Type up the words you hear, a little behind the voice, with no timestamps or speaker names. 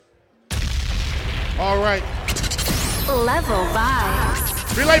Alright. Level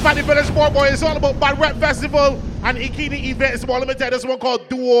vibes. Relay by the Village Sport Boy. It's all about Bad Rap Festival and Ikini events. Well, let me tell you, this one called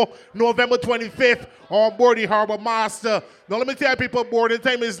Duo, November 25th on board the Harbor Master. Now, let me tell you, people, boarding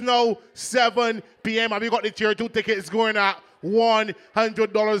time is now 7 p.m. and we got the tier 2 tickets going at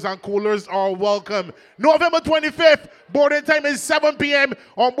 $100 and coolers are welcome. November 25th, boarding time is 7 p.m.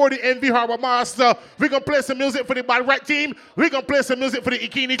 on board the MV Harbor Master. We can play some music for the Bad Rap team. We can play some music for the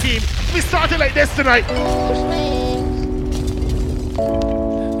Ikini team. We started like this tonight.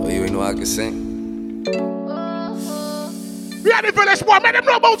 Oh, you ain't know I can sing? We had the Village Sport, make them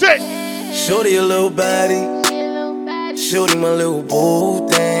know about it. Shorty a little body, shorty my little boo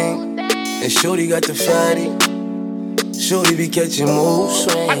thing, and shorty got the fatty. Shorty be catching mood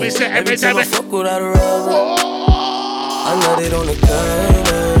swings. Every time I fuck without a rubber, I nutted on the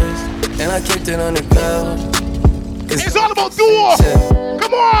covers, and I kept it on the cover. It's all about Duo.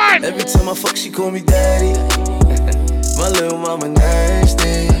 Come on. Every time I fuck, she call me daddy. My little mama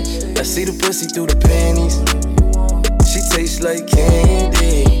nasty. I see the pussy through the panties. She tastes like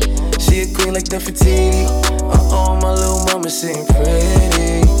candy. She a queen like Nefertiti. My little mama sitting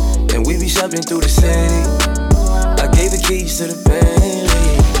pretty, and we be shopping through the city. I gave the keys to the Bentley.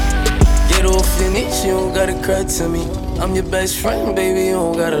 Get off your knees, you don't gotta cry to me. I'm your best friend, baby, you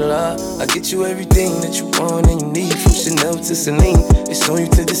don't gotta lie. I get you everything that you want and you need. From Chanel to Celine, it's on you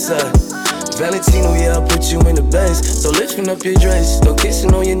to decide. Valentino, yeah, I'll put you in the best. So lifting up your dress, start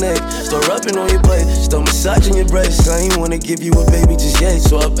kissing on your neck, start rubbing on your butt, start massaging your breasts. I ain't wanna give you a baby just yet,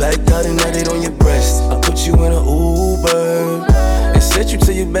 so I backed out and added on your breast. I put you in an Uber and sent you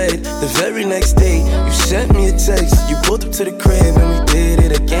to your bed. The very next day, you sent me a text. You pulled up to the crib and we did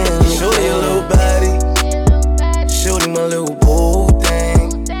it again. Shorty a little body, shorty my little boo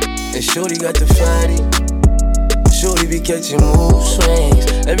thing, and shorty got the fatty. Shorty be catching mood swings.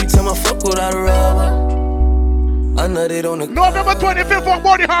 Every time I fuck without a rubber, I nutted on the November 25th on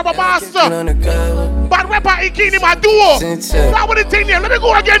board the Harbor Master. Bad Rapper Ikini, my duo. Now what the thing there? Let me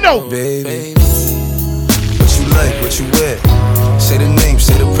go again now. Baby, what you like, what you wear? Say the name,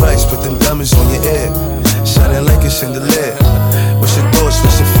 say the price, put them diamonds on your ear. Shining like a chandelier. What's your thoughts,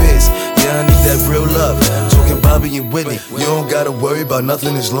 what's your fears? Yeah, I need that real love. Talking Bobby and Whitney. You don't gotta worry about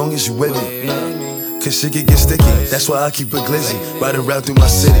nothing as long as you with me. Cause shit can get sticky, that's why I keep it glizzy. Riding around through my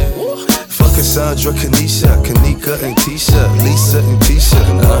city. Fuck Cassandra, Kanisha, Kanika and Tisha, Lisa and Tisha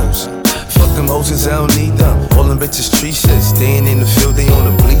and hoes. Fuck them hoes cause I don't need them. All them bitches tree shit. Staying in the field, they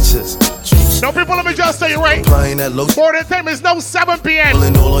on the bleachers. Now people, let me just say it right. Boarding time is now 7 p.m.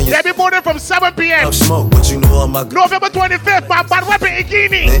 They be boarding from 7 p.m. I'm smoke, but you know all my November 25th, my Bad Rapper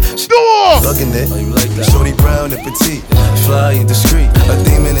Ikini. Duo! Bugging it, shorty brown and petite, fly and discreet, a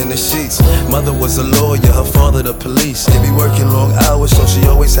demon in the sheets. Mother was a lawyer, her father the police. They be working long hours, so she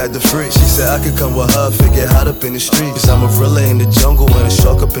always had the free. She said I could come with her, figure hot up in the street. Cause I'm a gorilla in the jungle and a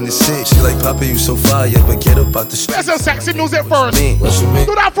shark up in the sea. She like, Papa, you so fire, but get up out the street. Let's have sexy music first. What you mean?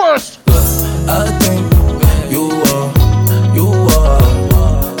 Do that first. I think you are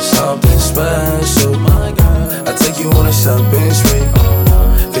something special. I take you on a shopping spree,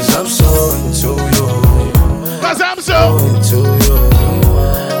 cause I'm so into you. Cause I'm so into you.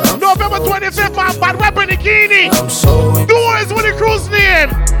 November 25th, my Bad Rapper Ikini. I'm so into Duo is with the crew's name.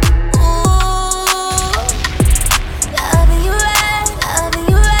 Loving you right, loving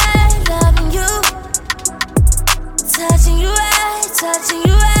you right, loving you. Touching you right, touching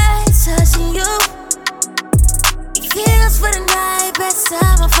you right, touching you. Feelings for the night, best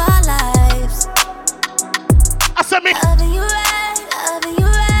time of our lives. I said me. Loving you right, loving you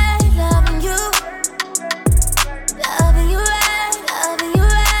right, loving you. Loving you right, loving you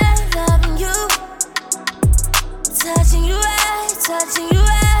right, loving you. Touching you right, touching you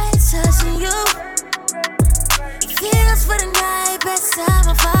right, touching you. Feelings for the night, best time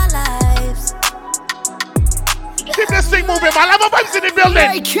of our lives. Keep this thing moving, man. I'm vibes in the building.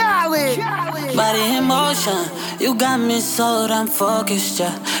 Hey, body in motion, you got me sold, I'm focused,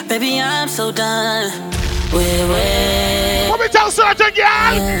 yeah. Baby, I'm so done. Wait. Let me tell certain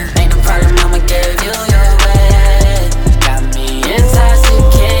girl. Ain't no problem, I'ma give you your way. Got me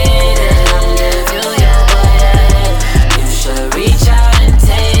intoxicated, I'ma give you your way. You should reach out and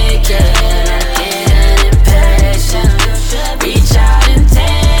take it. I'm getting impatient. You should reach out and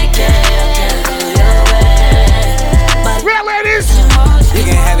take it. I'll give you your way. Real ladies. You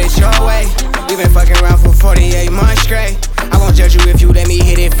can have it your way. We been fucking around for 48 months straight. I won't judge you if you let me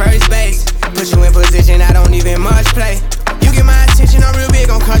hit it first base. Put you in position, I don't even much play. You get my attention, I'm real big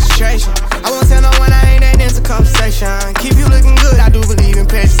on concentration. I won't tell no one I ain't that into conversation. Keep you looking good, I do believe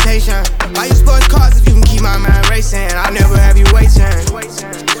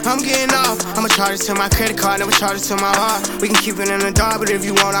I'm getting off. I'ma charge it to my credit card, never charge it to my heart. We can keep it in the dark, but if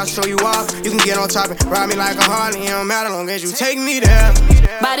you want, I'll show you off. You can get on top and ride me like a Harley. It don't matter long as you take me there.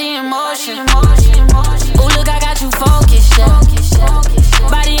 Body in motion. Ooh, look, I got you focused, yeah.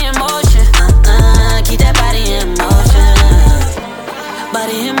 Body in motion. Keep that body in motion.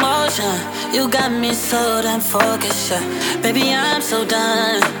 Body in motion. You got me so damn focused, yeah. Baby, I'm so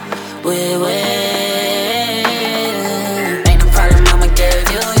done. Wait. Ain't no problem, I'ma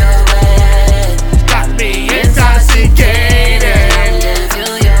give you your way. Got me intoxicated. I'ma give you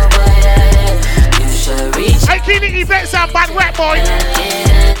your way. You should reach Ikini events and bad rap boy.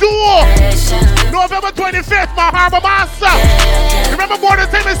 Duo. November 25th, my Harbor Master. Remember, morning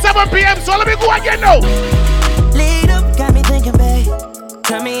time is 7 p.m. So let me go again now. Lead up, got me thinking, babe.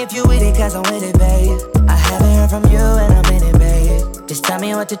 Tell me if you with it, cause I'm with it, babe. I haven't heard from you and I'm in it, babe. Just tell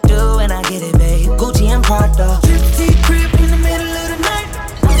me what to do and I get it, babe. Gucci and Prada. Gypsy crib in the middle of the night.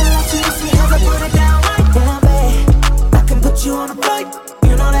 I don't like to see how I put it down right down, babe. I can put you on a flight.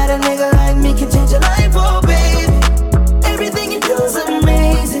 You know that a nigga like me can change your life, oh, baby. Everything you do is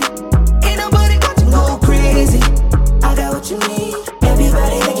amazing. Ain't nobody got to go crazy. I got what you need.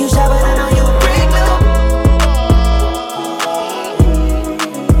 Everybody think you shy, but I know you a break, no.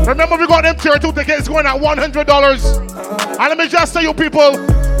 Remember, we got them tier 2 tickets going at $100. And let me just tell you people,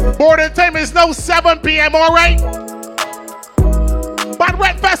 boarding time is now 7 p.m., alright? Bad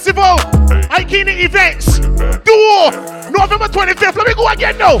Rap Festival, Ikini events, Duo, November 25th. Let me go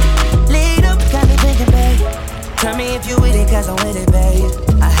again now. Lead up, got me thinking, babe. Tell me if you with it, cause I'm with it, babe.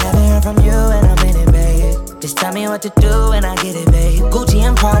 I haven't heard from you and I'm in it, babe. Just tell me what to do and I get it, babe. Gucci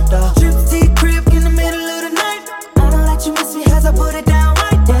and Prada. Gypsy crib in the middle of the night. I don't let you miss me as I put it down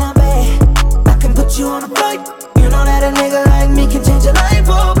right down, babe. I can put you on a flight. You know that a nigga like me can change your life,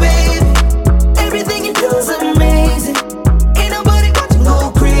 oh, baby. Everything you do is amazing. Ain't nobody got to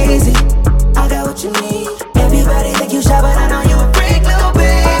go crazy. I got what you need. Everybody think you shy, but I know you a freak, little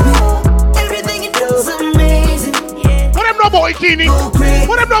baby. Everything you do is amazing. What them know about Ikini?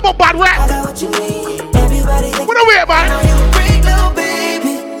 What them know about bad I rap? got what you need. Everybody think What are we I about? know you a freak, little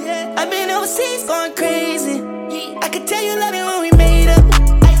baby. I've been overseas going crazy. I could tell you love it when we made up.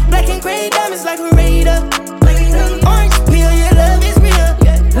 Black and gray diamonds like a radar. Orange peel, your love is real.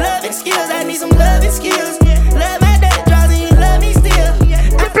 Loving skills, I need some loving skills. Love my dad draws and you love me still.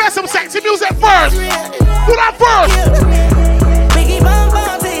 We play some sexy music first. Do that first. Biggie bomb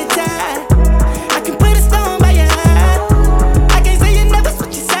bomb till you tired. I can put a stone by your eye. I can't say you never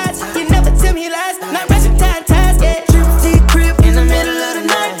switch your sides. You never tell me lies. Not rushing ties, yeah. Gypsy crib in the middle of the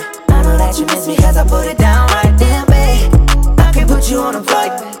night. I know that you miss me cause I put it down right there, babe. I can put you on a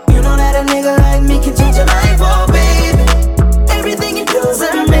flight. You know that a nigga like me can change your life, oh, baby. Everything you do is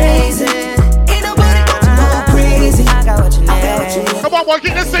amazing. Ain't nobody got to go crazy. I got what you need. Come on, boy,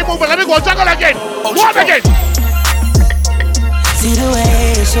 keep the same movement. Let me go juggle again. One again. See the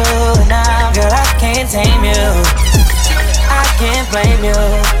way you show now, girl, I can't tame you. I can't blame you.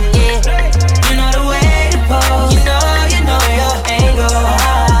 Yeah, you know the way to pose. You know your angle.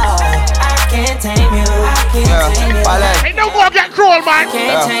 I can't tame you. I can't tame you. Ain't no more get cruel, man.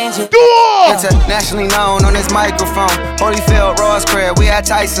 Can't change it. Duo. Internationally known on this microphone. Holyfield, Ross Crab, we at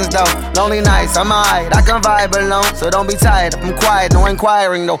Tyson's though. Lonely nights, I'm alright, I can vibe alone. So don't be tired, I'm quiet, no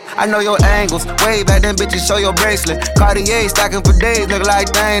inquiring though. I know your angles, way back then bitches show your bracelet. Cartier stacking for days, look like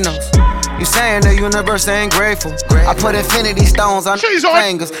Thanos. You saying the universe ain't grateful. I put infinity stones on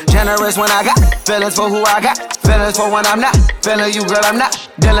fingers. Generous when I got feelings for who I got. Feelings for when I'm not. Feeling you, girl, I'm not.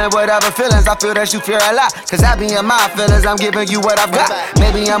 Dealing with other feelings, I feel that you fear a lot. Cause I be in my feelings, I'm giving you what I've got.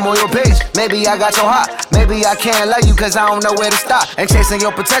 Maybe I'm on your page, maybe I got your heart. Maybe I can't love you cause I don't know where to stop. And chasing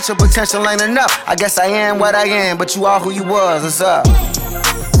your potential ain't enough. I guess I am what I am, but you are who you was, what's up?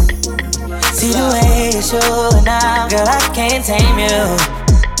 See the way you show now, girl, I can't tame you.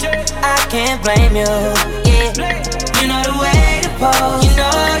 I can't blame you. Yeah, you know the way to pose. You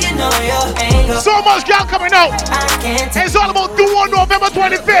know your angle. So much girl coming out. I can't tame It's all about Duo November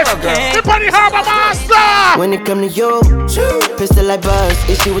 25th. The Party Harbor Master. When it come to you, pistol like buzz,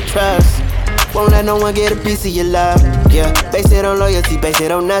 issue with trust. Won't let no one get a piece of your love. Yeah, base it on loyalty, base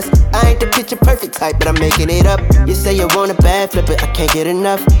it on us. I ain't the picture perfect type, but I'm making it up. You say you want a bad, flip it, I can't get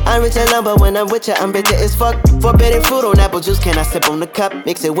enough. I'm rich alone, but when I'm with you, I'm bitter as fuck. Forbidden fruit on apple juice, can I sip on the cup?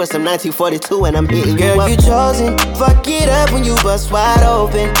 Mix it with some 1942 and I'm hitting you up. Girl, you chosen, fuck it up when you bust wide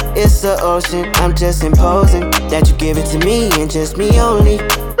open. It's the ocean, I'm just imposing that you give it to me and just me only.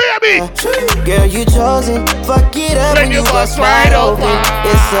 Baby! Girl, you chosen, fuck it up when you bust wide open.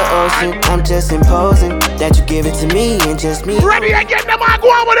 It's the ocean, I'm just imposing that you give it to me and just me. Ready again, the man, go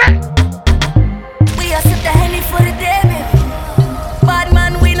on with it. We are sip the Henny for the day, baby. Bad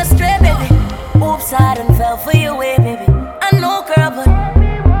man, we no side and fell for your way, baby. I know, girl, but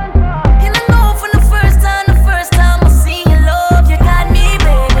and I know from the first time I seen your love, you got me,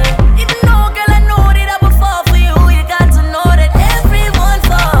 baby. Even though, girl, I know that I would fall for you, you got to know that everyone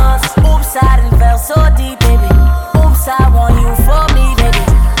falls. Oops, I done fell so deep, baby. Oops, I want you for me, baby.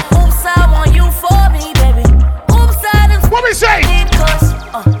 Oops, I want you for me, baby. Oops, I done. What we say? Because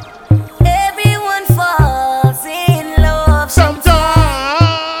everyone falls in love sometimes.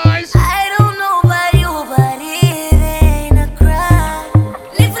 I don't know about you, but it ain't a crime.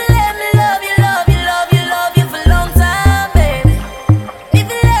 If you let me love you, love you, love you, love you for a long time, baby. If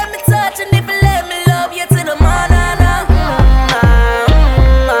you let me touch and if you let me love you to the morning.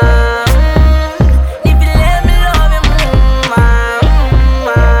 If you let me love you,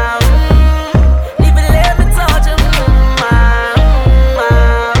 if you let me touch you,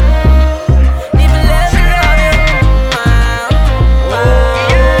 if you let me love you.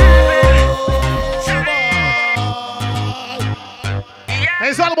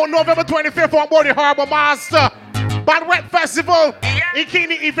 It's all about November 25th on board the Harbor Master. Bad Rap Festival.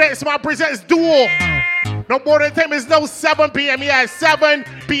 Ikini Events man presents Duo. No boarding time is now 7 p.m. Yeah, 7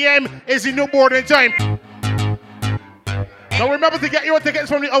 p.m. is the new boarding time. Now remember to get your tickets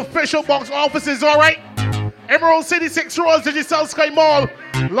from the official box offices, alright? Emerald City 6 Roads, Digital Sky Mall,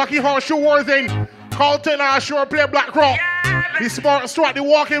 Lucky Horseshoe Worthing, Carlton, Shore Play Black Rock, the Smart Store at the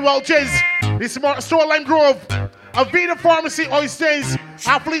Walking Welches, the Smart Store Lime Grove, Avita Pharmacy Oysters,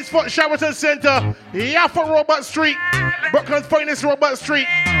 Athlete's Foot Sheraton Center, Yaffa Robert Street, Brooklyn Finest Robert Street,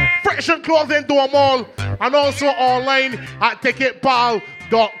 Friction Clothing Door Mall, and also online at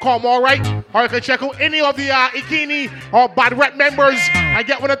ticketpal.com, alright? Or you can check out any of the Ikini or Bad Rep members and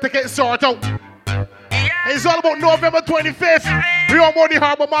get one of the tickets sorted out. It's all about November 25th. We on board the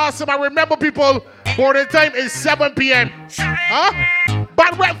Harbor Master. And remember, people, boarding time is 7 p.m. Huh?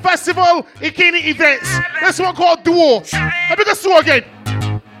 Bad Rap Festival, Ikini Events. This one called Duo. Let me go through again.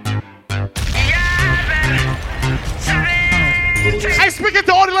 I speaking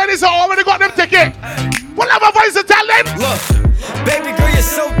to all the ladies who already got them ticket. What have I voice to tell them? Look, baby girl, you're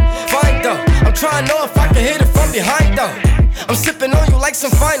so fine though. I'm trying to know if I can hit it from behind though. I'm sipping on you like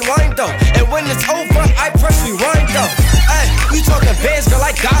some fine wine though. And when it's over, I press rewind though. Ay, you talking bands, girl,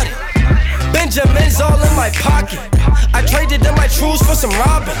 I got it. Benjamin's all in my pocket. I traded in my trues for some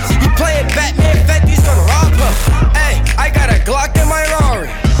robins. You playing Batman, Fetty's gonna rob him. Ay, I got a Glock in my Rari.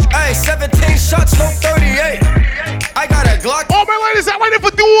 Ay, 17 shots, no 38. I got a Glock. Oh, my ladies, I'm waiting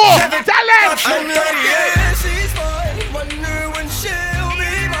for Duo. Tell them. I'm 38. She's fine. Wonder when she'll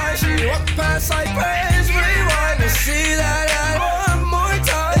be mine. She walk past like praise. Rewind to see that one more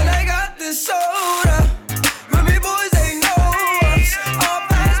time. And I got this soda. Remy boys, they know us. All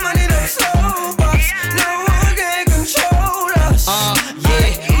fast money, no slow bucks. No one can control us.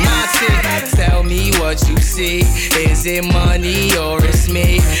 Yeah, my ticket. Tell me what you see. Is it money or it's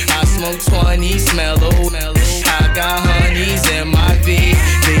me? I smoke 20, smell old. I got honeys in my V.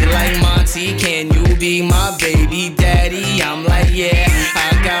 They like Monty, can you be my baby daddy? I'm like, yeah.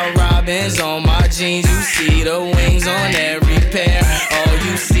 I got robins on my jeans. You see the wings on every pair. All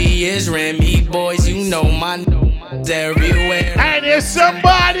you see is Remy boys. You know my everywhere. And if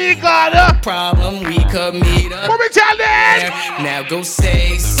somebody got a problem, we could meet up. What we tell them? Now go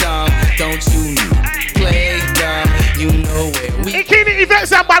say some. Don't you play dumb? You know where we Ikini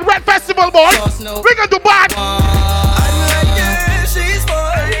Events and Bad Rap Festival, boy. We gonna do bad. I'm like, yeah, she's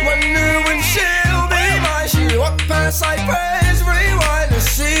fine. Wonder when she'll be mine. She walk past like praise. Rewind to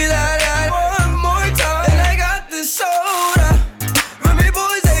see that one more time. And I got this soda. Remy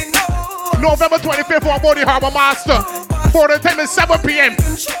boys, they know. November 25th on board the Harbor Master. For the time is 7 p.m.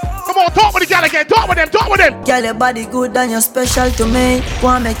 Come on, talk with the girl again. Talk with them. Talk with them. Girl, your body good and you're special to me.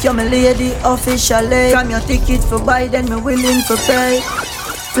 Wanna make you my lady officially. From your ticket for buy, then me willing to pay.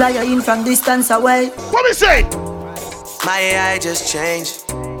 Fly you in from distance away. What we say? My AI just changed.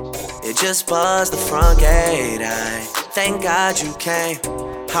 It just buzzed the front gate. I thank God you came.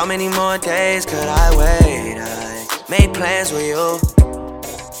 How many more days could I wait? I made plans with you,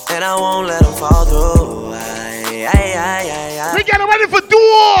 and I won't let them fall through. We getting ready for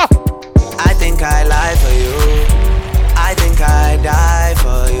Duo. I think I lie for you. I think I die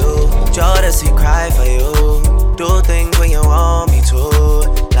for you. Jodeci cry for you. Do things when you want me to.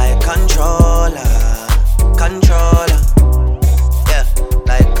 Like controller. Yeah,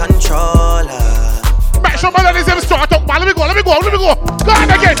 like controller. Make sure my ladies have start up, man. Let me go. Go on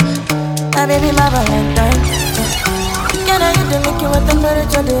again. My baby, my Valentine. Can I hit the Mickey with the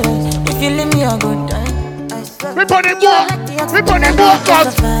temperature today? If you leave me a good time. We put it more.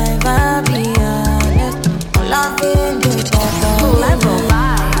 Cause I'll be honest. Loving you better. Level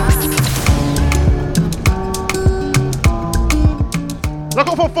 5.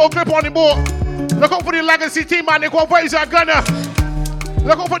 full clip on the board. Look out for the legacy team, man. They go Vibes are gonna.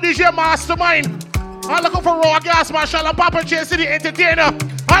 Look out for DJ Mastermind. And look out for Raw Gas, Marshall and Papa Chase the Entertainer.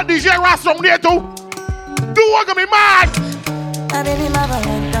 And DJ Ross from there too. Do what gonna be mad. My baby, my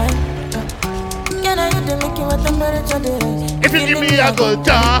Valentine. Can I hit the Mickey with the temperature? If you give me a good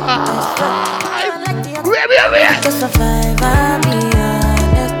time. To survive, I'm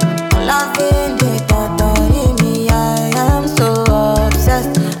honest. Loving the thought of me, I am so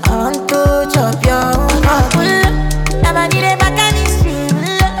obsessed. I want to chop your heart. Never need a back on the street.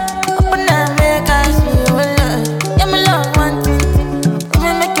 Open up, make us feel. Yeah, my love, one thing. We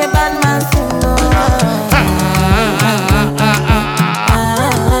make a bad man sing.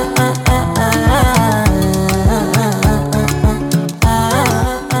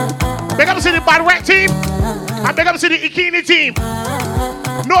 Big up to the Bad Rec team. And big up to the Ikini team.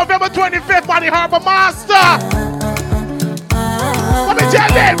 November 25th by the Harbor Master. Let me tell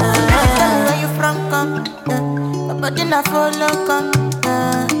them. Where you from, come? But then I follow, come.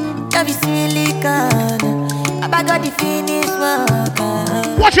 Don't be silly, come. I got the finish work.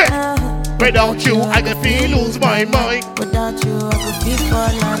 Watch it. Without you, I can feel lose my mind. Without you, I could be for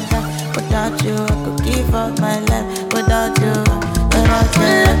London. Without you, I could give up my life. Without you,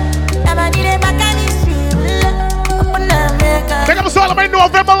 never need a back on the street. Pick up a song about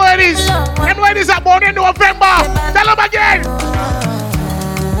November, ladies. Them ladies are born in November. Tell them again.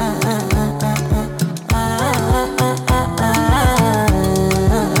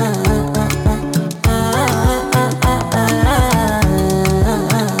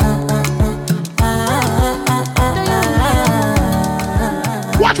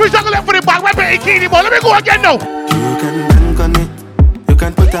 Watch me juggle it for the back. We're Ikini, but let me go again now. You can bank on it. You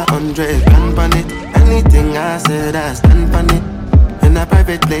can put 100 grand on it. Anything I said, I stand on it. In a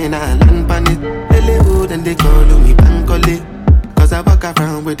private plane, I land on it. Hollywood and they call me Bankole. Cause I walk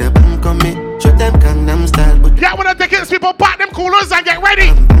around with a bank on me. Show them Gangnam style. But yeah, when the tickets, people pack them coolers and get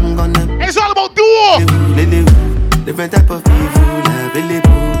ready. Bang on them. It's all about duo. Different type of people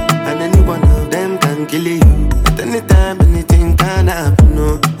available. And any one of them can kill you. At any time, anything can happen.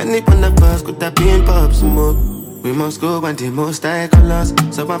 No. Any one of us could have been pop smoke. We must go and the most high colors.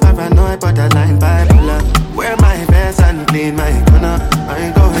 So I'm paranoid, but I line bipolar. Wear my vest and clean my corner. I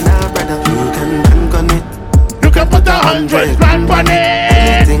ain't going out, brother. You can bank on it. You can put 100 grand on it.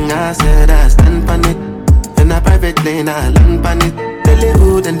 Anything I said, I stand on it. In a private plane, I land on it.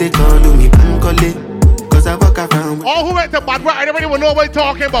 Hollywood and they call me Bankole. Cause I walk around with all who went to Bad Rec, everybody will know what I'm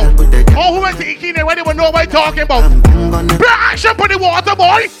talking about. All who went to Ikini, everybody will know what I'm talking about. Put action for the water,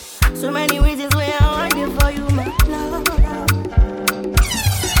 boy. So many reasons where I want it for you, my love.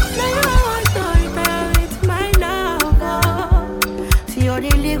 Now you want to repair with my love. See all the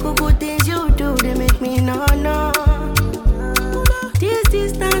little good things you do, they make me no. This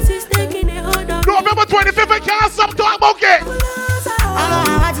distance is taking a hold of me. November 25th, I can't stop talking about it. I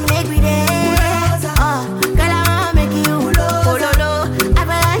want to make me there. Girl, I want to make you low. I feel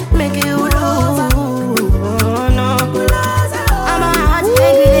like make you low.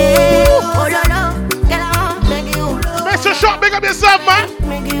 Mr. Shot, make up yourself, man.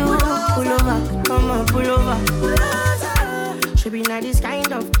 Make you pull over, come on, pull over. Should be not this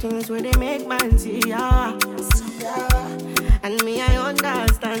kind of things where they make man see ya. And me, I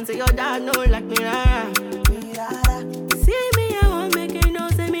understand, so your dad know like me. See me, I won't make you know,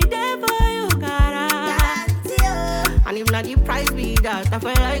 say me there for you, cara. And if not the price be that, I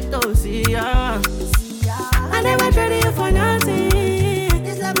feel like to see ya. I never traded you for nothing.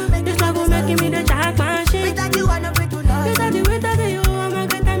 This love will make me the jack machine. Without you, I know it to love. Without you, I'm not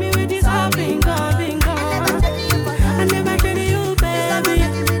gonna tell me with this all bingo. I never traded you, baby.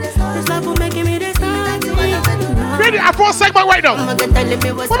 This love will make me the star. Ready, I for a segment right now. Let me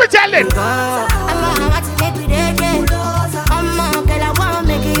tell them. I'm about to make me there, yeah. I'm a girl, I wanna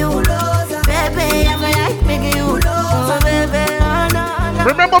make you. Baby, I feel like making you. Baby, no.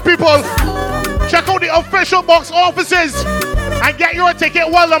 Remember, people, check out the official box offices and get your ticket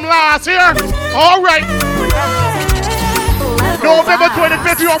while I'm last here. All right. November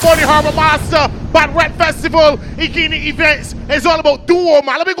 25th, you're on the Harbor Master Bad Rec Festival, Ikini events. It's all about duo,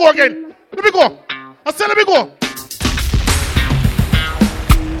 man. Let me go again. Let me go. I said, let me go.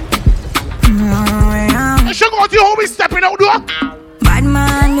 I should go to your homie stepping out, door. Bad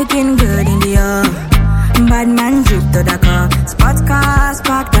man looking good in the air. Bad man drip to the car. Sports cars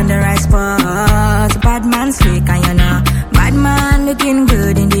parked on the right spot. Bad man slick and you know. Bad man looking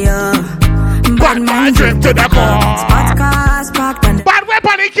good in the air. Bad man drip to the car. Sports cars parked on the Bad Rep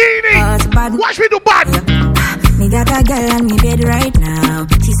on Ikini. Watch me do bad. Me got a girl on me bed right now.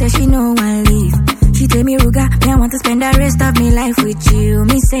 She says she no one leave. She tell me Ruga, me I want want to spend the rest of me life with you.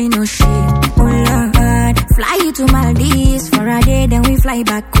 Me say no shit. Oh Lord, fly you to Maldives for a day, then we fly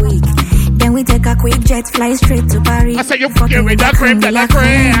back quick. Then we take a quick jet, fly straight to Paris. I say you fucking with that cream, de la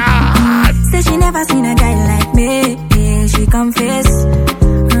cream. Say she never seen a guy like me. She confess.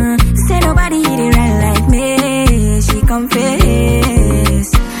 Say nobody hit it right like me. She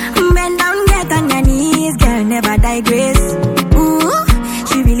confess. Bend down, get on your knees, girl, never digress. Ooh,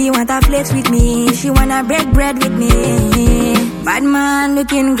 she really wanna flex with me. She wanna break bread with me. Bad man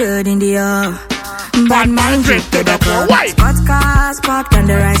looking good in the air. Bad man drip to the core. Sports cars parked on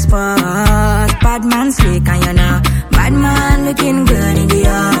the right spot. Bad man slick and you know. Bad man looking good in the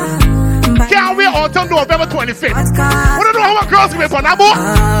air. Can't wait until November 25th. We don't know how much girls coming for that boy.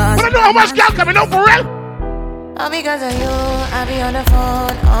 We don't know how much girls coming out for real. All because of you, I be on the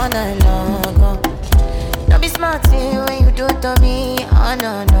phone all night long. Don't be smart when you do it to me. Oh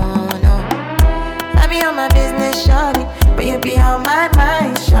no, no, no. I be on my business, shawty, but you be on my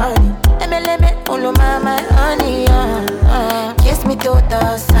mind, shawty. Let me all of my honey, kiss me to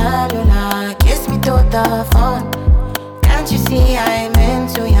the cellular, kiss me to the phone. Can't you see I'm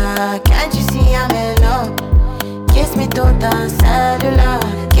into ya? Can't you see I'm in love? Kiss me to the cellular,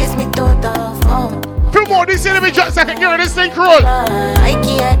 kiss me to the phone. Two more this year, let me just second year of this thing cruel.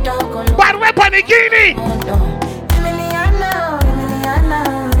 Bad weapon, Ikini.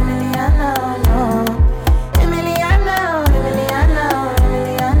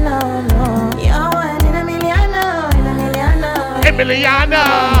 Emiliana.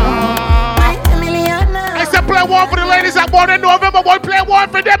 I said play one for the ladies that born in November. Boy, play one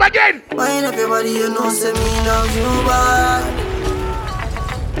for them again. Wine everybody you know, say me love you bad.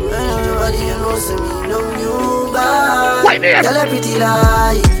 Wine everybody you know, say me love you bad. Why there? Girl, pretty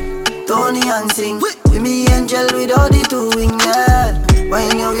like Tony and sing. With me angel without the two wing, yeah.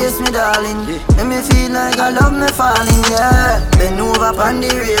 When you kiss me, darling, let me feel like I love me falling, yeah. Bend over on the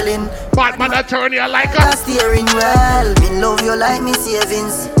railing. Batman attorney, I like her. Steering well, me love you like me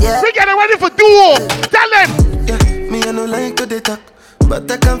savings, yeah. We getting ready for duo. Tell them. Yeah, me I no like how they talk,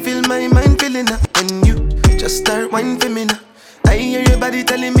 but I can feel my mind feeling up. When you just start whining for me now, I hear your body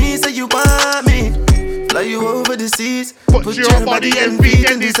telling me, say you want me. Fly you over the seas, put your body and feet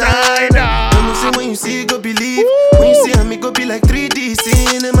in designer. When you see, go believe. When you see me, go be like 3D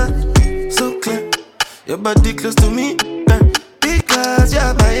cinema. So clear, your body close to me, because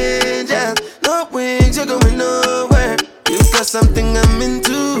you're my angel. No wings, you're going nowhere. You got something I'm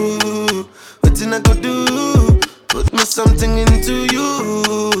into. What did I go do? Put me something into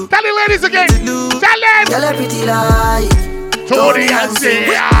you. Tell the ladies again. Tell them. Tell her pretty like Tony and say,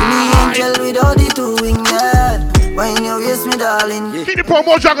 me angel without the two wing, yeah. When you kiss me, darling, keep the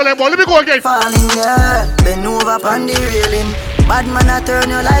promo juggling, boy. Let me go again. Falling, yeah. Bend over on the railing. Bad man, I turn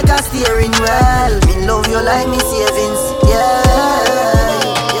you like a steering wheel. Me love you like me savings, yeah.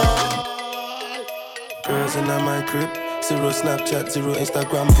 Girls in my crib, zero Snapchat, zero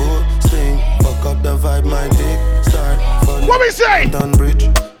Instagram posting. Fuck up the vibe, my dick start funny. What we say? Down bridge.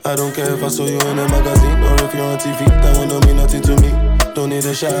 I don't care if I saw you in a magazine or if you're on TV. That one don't mean nothing to me. Don't need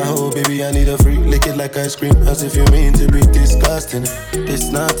a shower, baby, I need a freak. Lick it like ice cream, as if you mean to be disgusting. It's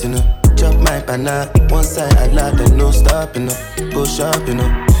not enough. Chop my banana, one side I like and no stopping up. Go shopping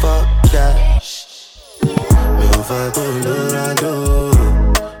up, fuck that. Me on fire, Colorado.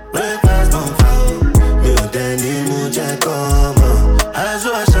 Breakfast on fire. Me on Danny Muja, come on. I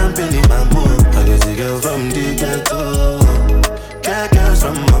saw champagne in my mood. I get a girl from the ghetto. Girls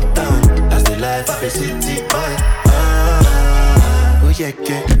from uptown, that's the life of a city boy. Oh yeah,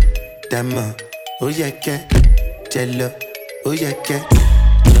 Dama, oh yeah, Jello, oh yeah,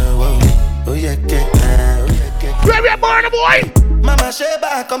 oh yeah, where we are born, boy? Mama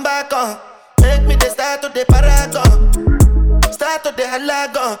Sheba, come back on. Make me the start of the paragon. Start of the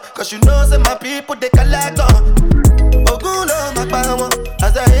halagon. Cause you know say my people they calagon. Oguno, my power.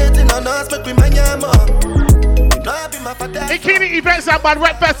 As I hating on us, make me manyamo. Ikini events at Bad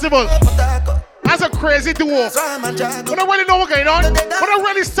Rap Festival. That's a crazy duo. We don't really know what's going on. We don't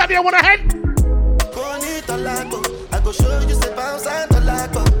really study on ahead. I go show you say bounce and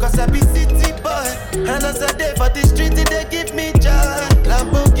lago. Cause I be city boy. And as I day for the street, they give me joy.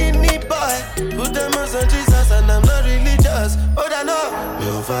 Lamborghini boy. Put them on Jesus and I'm not religious. Oh, I know. Me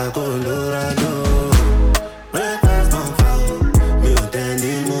on fire, Colorado. Breakfast on fire. Me on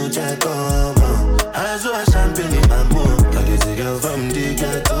Danny Muja, come on. I saw champagne in my mood. I get a girl from the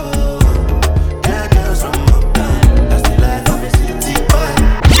ghetto. Yeah, girls from uptown. That's the life of a city boy.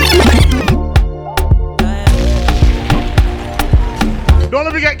 Don't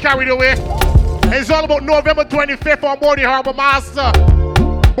let me get carried away. It's all about November 25th on board the Harbor Master.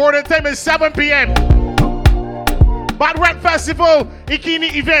 Boarding time is 7 p.m. Bad Rap Festival,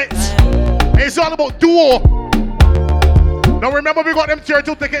 Ikini events. It's all about duo. Now remember, we got them tier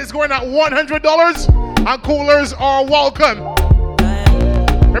 2 tickets going at $100 and coolers are welcome.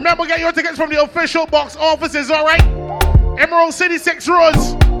 Remember, get your tickets from the official box offices, alright? Emerald City 6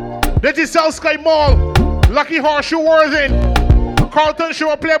 Roads, Digicel Sky Mall, Lucky Horseshoe Worthing, Carlton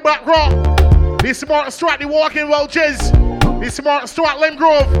Shore Play Black Rock, the Smart Strat, the Walking Welches, the Smart Strat Lime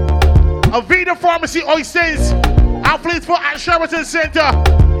Grove, Avida Pharmacy Oysters, Athletes for at Sheraton Center,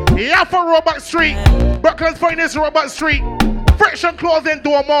 Yaffa Robert Street, Brooklyn's Finest Robert Street, Friction Clothing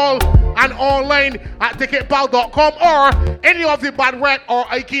Door Mall, and online at ticketpal.com or any of the Bad Rap or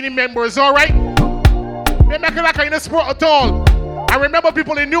Ikini members, alright? They're not that kind of sport at all. And remember,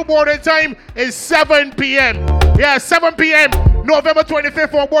 people, the new boarding time is 7 p.m. Yeah, 7 p.m. November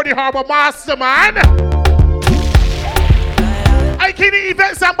 25th on board the Harbor Master, man. Ikini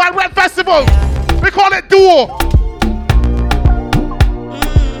Events and Bad Rap Festival. We call it Duo.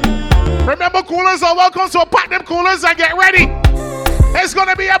 Remember, coolers are welcome, so pack them coolers and get ready. It's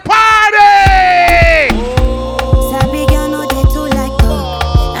gonna be a party! Sabi girl no dey too like talk.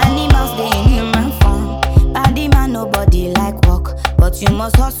 Animals dey in human form. Body man nobody like walk, but you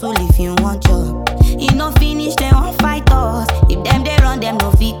must hustle if you want job. You no finish, they won't fight us. If them they run, them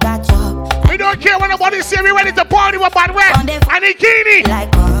no fit catch up. We don't care when nobody say we ready to party with Bad Rap and Ikini. Like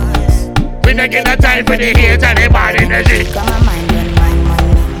us. We don't get no time for the hate and the bad energy. Come on, mind on my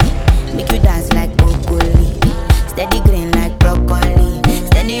money. Make you dance like broccoli. Steady green like broccoli.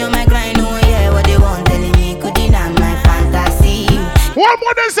 Steady on my grind, oh yeah, what they want telling me could deny my fantasy. One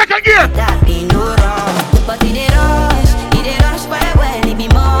more than second gear. That be no wrong, but it rush well, it be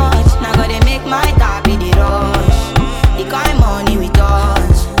much. Now gotta make my top, it rush. The kind money we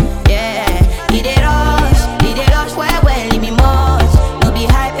touch, yeah. It rush well, it be much. No be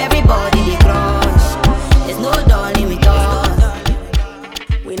hype, everybody they crush. There's no darling we touch.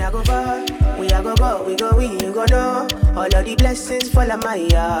 We not go far, we a go, we go, you go know. All of the blessings fall on my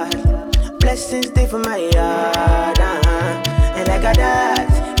yard. Blessings stay for my yard, And like a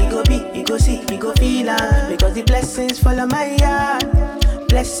that, you go be, you go see, you go feel because the blessings fall on my yard.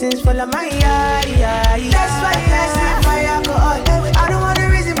 Blessings fall on my yard, yeah. That's why I set my alcohol. I don't wanna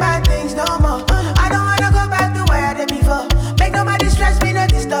reason bad things no more. I don't wanna go back to where I did before. Make nobody stress me, no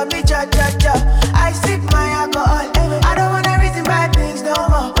disturb me, cha. I sip my alcohol. I don't wanna reason bad things no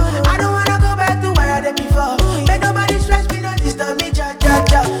more. I don't wanna go back to where I did before. Make nobody stress me, no disturb me, cha.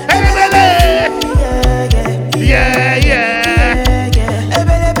 Yeah.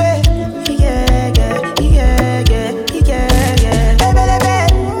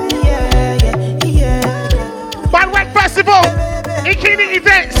 Bad Rap Festival, Ikini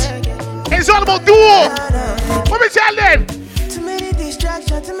Events. It's all about duo. What me tell them? Too many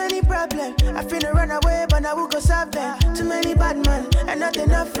distractions, too many problems. I finna run away, but I will go solve them. Too many bad men and not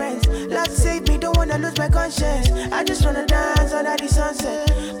enough friends. Lord save me, don't wanna lose my conscience. I just wanna dance under the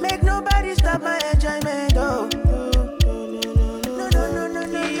sunset. Make nobody stop my enjoyment. Oh. No.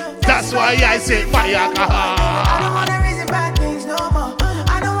 That's why I say fire. I don't wanna reason bad things no more.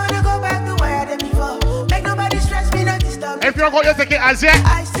 I don't wanna go back to where I did before. Make nobody stress me, not disturb me. If you don't got your ticket as yet,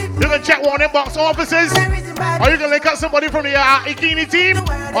 you can check one of them box offices, or you can link up somebody from the Ikini team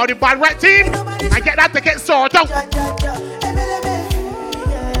or the Bad Rap team and get that ticket sorted out.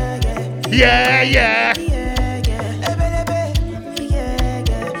 Yeah.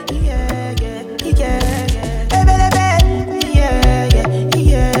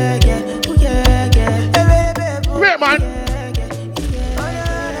 Wait, man.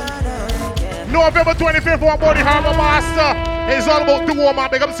 November 25th on board the Harbor Master. It's all about duo, man.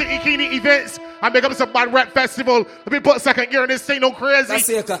 Big up to Ikini Events and big up to Bad Rap Festival. Let me put second gear in this thing, no crazy. That's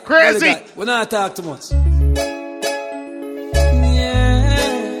it, crazy. We're not talk too much.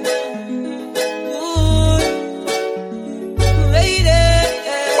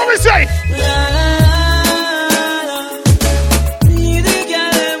 What me say?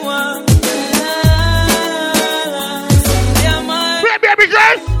 Baby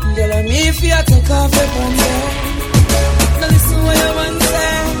girl. Girl, I'm here for you, take off your pants. Now listen what your man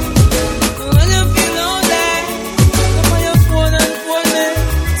say. When you feel lonely, come on your phone and phone me.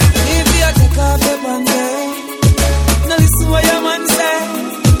 Here for you, take off your pants. Now listen what your man say.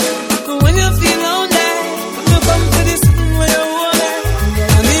 When you feel lonely, come to this thing where you want it.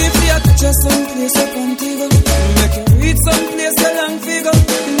 Girl, I'm here for you, touch you someplace up on Tigo. Make you reach someplace a long figure.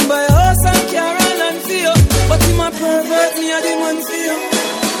 Buy a house and car and land for you. But you my pervert, me a the man for you.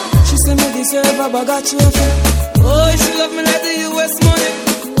 She say me deserve a bag of trophy. Oh, she love me like the US money.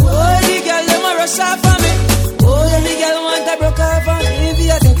 Oh, the girl them a rush off for me. Oh, the girl want a broke off for me. If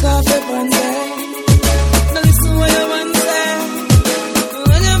you take off your pants, now listen what you want.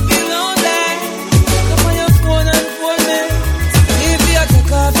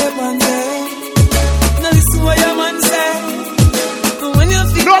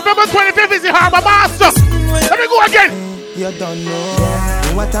 November 25th is the Harbor Master. Let me go again. You don't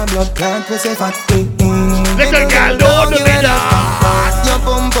know what a blood clot we say fat. Little girl, don't do me that. Your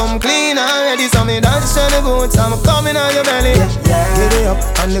bum bum clean already, so me dance to the boots. I'm coming on your belly. Get it up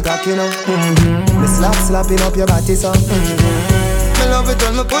on the cock, you know. Me slapping up your body, so. Me love it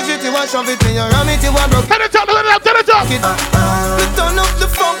when me push it, you wash off it, when you ram it, you want broke. Turn it up, turn it up, turn it up. Me turn up the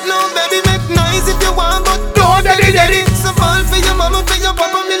funk now, baby, make noise if you want, but don't daddy. So fall for your mama, for your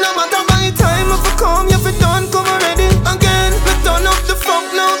papa, me no matter by time. If you come, if you done, come already. Again, me turn up the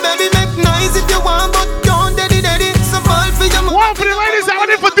funk now, baby, make noise if you want, but don't daddy. So fall for your mama. One for the ladies, I want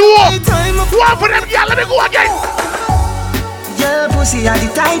it for duo. One for them, yeah, let me go again. Your pussy are the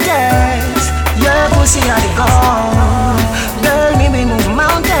tightest. Your pussy are the gold. Girl, me be move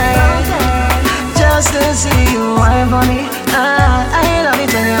mountains just to see you wine for me. I love it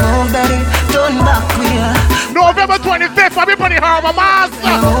when you move, baby. Turn back queer. November 25th, I'll be on the Harbor Master.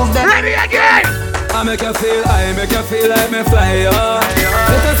 Ready again. I make you feel like me fly, oh.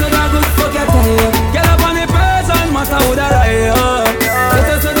 Let us see that good fuck your tail. Get up on the birds and matter who that I, oh. Let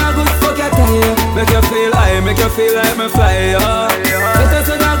us see that good fuck your tail. Make you feel like me fly, oh. Let us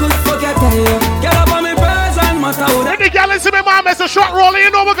see that good fuck your tail. Get up on the birds and matter who that. When the girl see me, mom, it's a short roll, you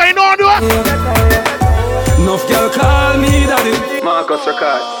know what going on, do it? Enough girl call me daddy. Marcus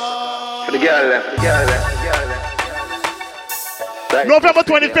record. For the girl left. November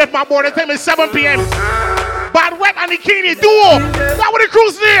 25th, my boy, the time is 7 p.m. Bad Web and Ikini duo. That what the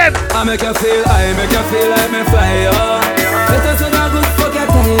crew's name. I make you feel like me fly, oh. Let us see that good fuck your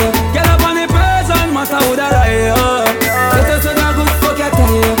tail. Get up on the birds and matter who that I, oh. Let us see that good fuck your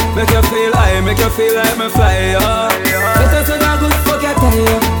tail. Make you feel like me fly, oh. Let us see that good fuck your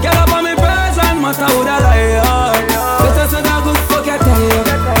tail. Get up on the birds and matter who that I, oh. Let us see that good fuck your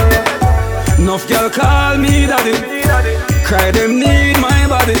tail. Enough girl call me daddy. Cry them need my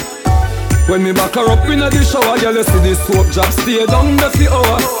body. When me back her up in the shower, girl you see this soap job stay down the for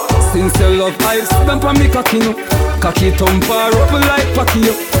hours. Since you love ice, them pa me cocky no. Cocky thump her up like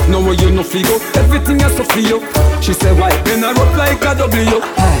Packy. Now you no figure, everything is so for you. She say why, then I up like a W.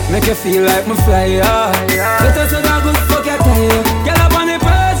 Make you feel like me fly, yeah. Let us see that good fuck your tail. Get up on the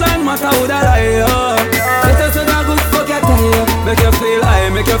birds and matter who that I, oh. Let us see that good fuck your tail. Make you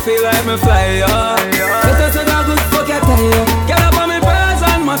feel like me fly, yeah. Let us see that good fuck your tail. Get up on me birds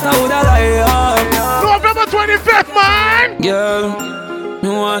and matter who that I, oh. November 25th, man. Girl, me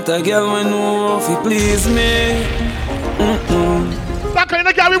want a girl when know if you please me. That kind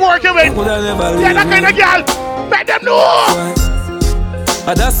of girl we working with. Yeah, that kind of girl. Make them know.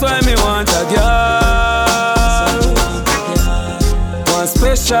 That's why me want a girl. One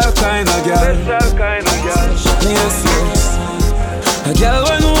special kind of girl. Yes. A girl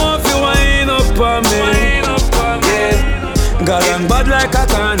when know if you wind up on me. Yeah. Girl and bad like a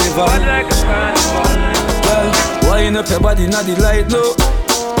carnival. Girl, wind up your body not the light low.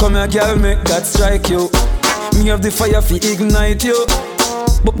 Come here girl, make that strike you. Me have the fire fi ignite you.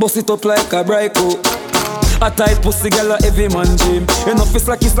 But bust it up like a brico. A tight pussy girl a every man dream. Enough is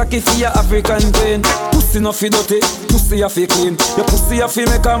like if you African queen. Pussy no fi dirty, pussy a fi clean. Your pussy a fi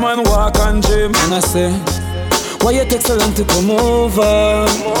make a man walk and dream. And I say, why you take so long to come over?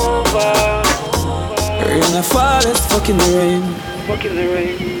 Rain a fall, it's fucking the rain.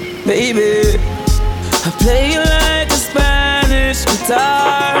 Baby, I play you like a Spanish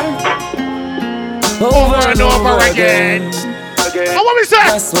guitar. Over and over again. And what we say?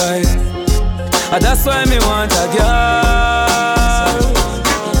 That's why me want a girl.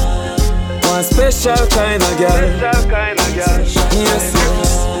 One special kind of girl. Yes.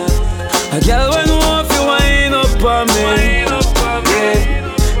 A girl when know if you wind up on me.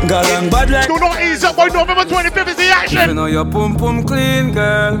 Yeah. Girl I'm bad like. Do not ease up, boy. November 25th is the action. You know your pum pum clean,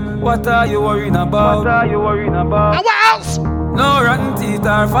 girl. What are you worrying about? And what else? No rotten teeth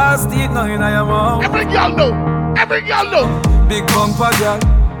or fast teeth, no in your mouth. Every girl know. Big bumper girl.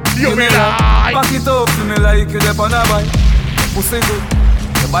 You be like. Back it up to me like you dep on a bike. Pussy good,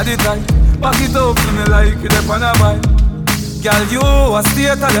 your body tight. Back it up to me like you dep on a bike. Girl, you a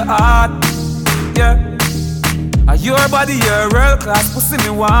state of the art. Yeah. Your body, your world class pussy me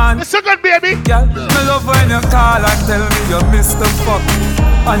want. It's so good, baby. Girl, me love when you call and tell me you Mr. Fuck.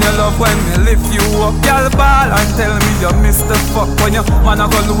 And you love when me lift you up. Girl, ball and tell me you Mr. Fuck. When you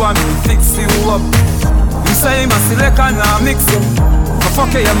wanna go to me fix you up. You say my select and I mix you.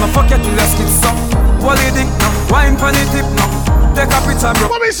 Fuck you till you skip some. What you think now? Wine pon the tip now. Take a picture, bro.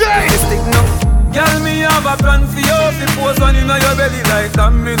 What me say? Stick now. Girl, me have a plan for you. If you pose one in your belly like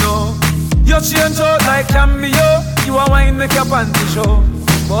that, me know. You change out like cameo. You a wine make your panty show.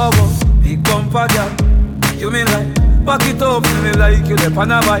 Bobo, big bumper girl. You mean like Back it up for me like you dip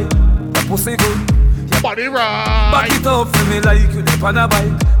on a bike. That pussy good. Your body right. Back it up for me like you dip on a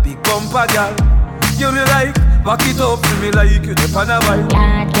bike. Big bumper girl. You me like. Back it up for me like you dip on a bike.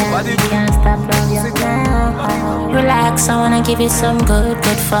 Body good. Can't stop love you now. Relax, I wanna give you some good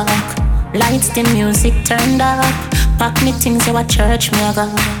fuck. Lights, the music turned up. Pack me things, you a church me a go.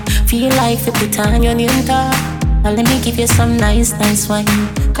 Feel like you put on your new top. Well, let me give you some nice wine.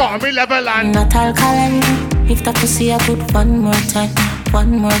 Call me level and not alkaline. If that pussy I put one more time.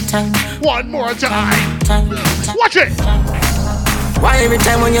 One more time. Watch it. Why every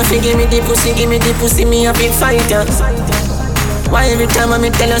time when you give me the pussy, me a big fighter? Why every time when me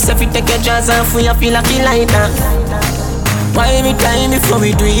tell yourself you take your jaws off, you feel like you like that? Why every time before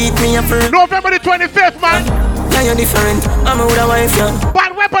we do it, me a friend? November the 25th, man. Yeah, you're different. I'm a with a wife, yeah.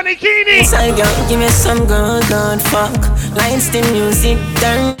 Bad weapon, Ikini. Inside, girl, give me some good fuck. Lights, the music,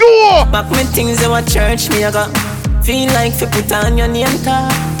 turn. Back me things, you a church, me a go. Feel like you put on your name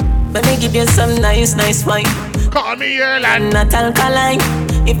tag. Let me give you some nice wine. Call me Ireland. Not alkaline.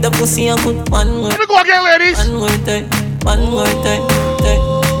 If the pussy you put one more. Let me go again, ladies. One more time.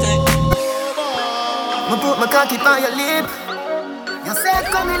 I put my cocky on your lip. You said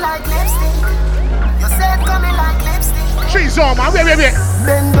coming like lipstick. You said coming like lipstick. She's on, man. Wait.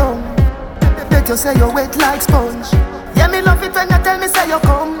 Bend down. Bet you say you're wet like sponge. Yeah, me love it when you tell me say you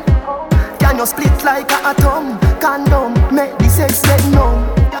come. Can you split like a atom? Condom, make the sex get numb.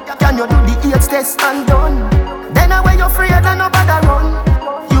 Can you do the AIDS test and done? Then away you're afraid and nobody run.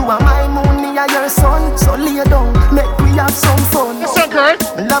 You are my moon, me are your son. So lay down, make we have some fun. Listen, girl.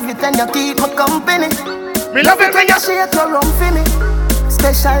 Me love it when you keep my company. Me love it when you shake your rum for me.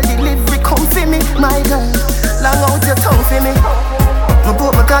 Special delivery come for me, my girl. Long out your tongue for me. Me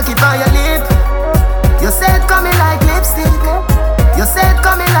put my cocky on your lip. You said coming like lipstick. You said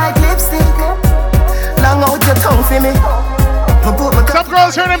coming like lipstick. Long out your tongue for me. Some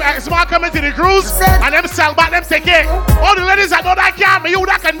girls heard them ex-man coming to the cruise and them sell back them ticket. All the ladies that know that can't be you,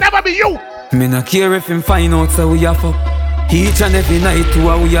 that can never be you. Me not care if him find out so we a fuck. Each and every night to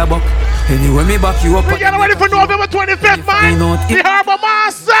a we a buck. Anyway me back you up. We get ready for November 25th, man. The Harbor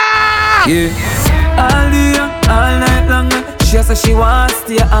Master. Yeah. All day, all night long. She say she wants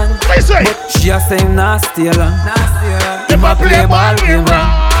to stay on, but she a say not stay long. If I play ball game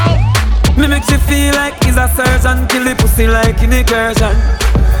wrong. Me make she feel like he's a surgeon. Kill the pussy like in incursion.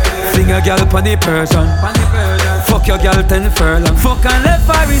 Sing a girl pon the Persian. Fuck your girl 10 furlong. Fuck and left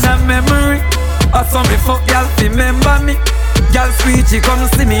her in a memory. I saw me fuck girl remember me. Girl sweet she come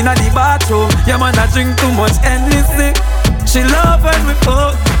see me in the bathroom. Yeah man I drink too much Hennessy. She love when we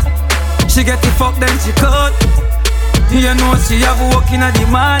fuck. She get the fuck then she cut. You know she have work in the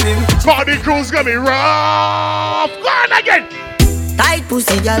morning. Party crew's gonna be rough. Go on again. Tight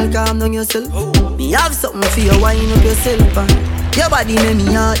pussy, girl, calm down yourself. Me have something for you, wind up yourself. Your body make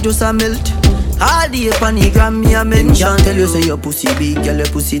me heart just a melt. All the up on the gram, me a mention. Tell you say your pussy big, girl, your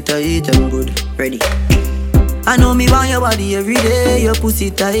pussy tight and good. Ready? I know me want your body every day. Your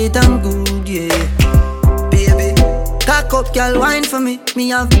pussy tight and good, yeah. Baby, cock up, girl, wine for me. Me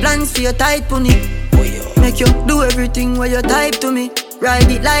have plans for your tight pony. Make you do everything where you type to me.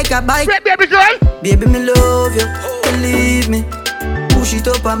 Ride it like a bike. Great baby girl. Baby, me love you, believe me. Push it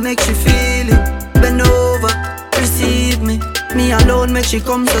up and make she feel it. Bend over, receive me. Me alone make she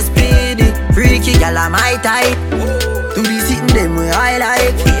come so speedy. Freaky gal am my type. Do the sitting them where I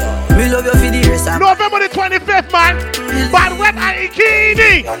like. Me love you for the rest of November the 25th, man. Bad Web and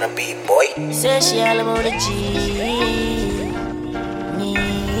Ikini. On a beat, boy. Say she all about the G.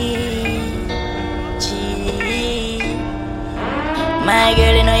 My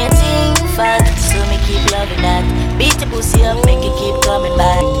girl, you know you think fast, so me keep loving that. Beat the pussy up, make it keep coming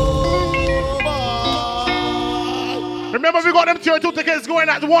back. Remember, we got them tier 2 tickets going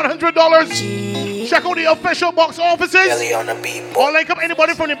at $100. Check out the official box offices. Or link up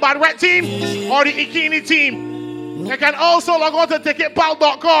anybody from the Bad Rat team or the Ikini team. You can also log on to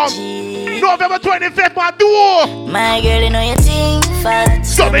ticketpal.com. November 25th, my duo. My girl, you know you think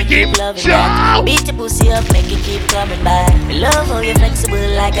fast, so me keep loving that. Beat the pussy up, make it keep coming back. Me love how you flexible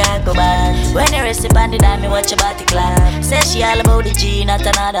like a cobalt. When you rest upon the dime, me watch your body clap. Say she all about the G, not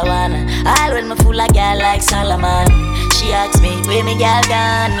another one. All when me fool a girl like Solomon. She asks me, where me girl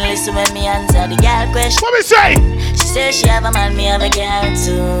gone? Listen when me answer the girl question. What me say? She says she have a man, me have a girl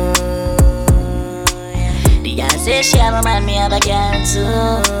too. The girl says she have a man, me have a girl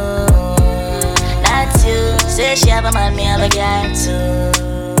too. Not you. Say she have a man, me have a girl too.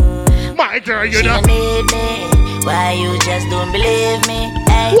 My girl, you she know. She need me. Why you just don't believe me?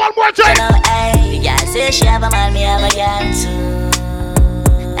 Ay, one more time. You know, ay, the girl say she have a man, me have a girl too.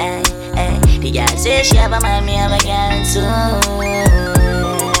 Ay, ay. The girl say she have a man, me have a girl too.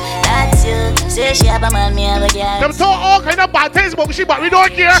 That's you. Say she have a man, me have a girl. Them talk all kind of bad things about she, but we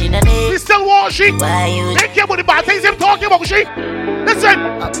don't care. We still want she. Why you? They care about the bad things them talking about she. Listen.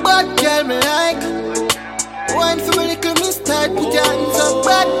 A bad girl me like. One for me little mistake. Put your hands up.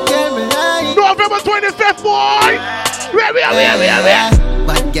 Bad girl me like. November 25th, boy. Where?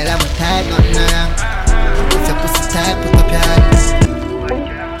 Bad girl I'm a type, nothing wrong. If your pussy tight, put up your hands.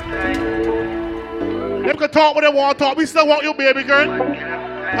 Them can talk what they want to talk. We still want you, baby girl.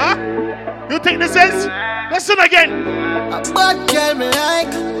 Huh? You think this is? Listen again. A bad girl me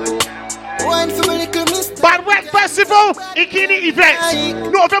like. One for me little mistake. Bad Wet Festival, Ikini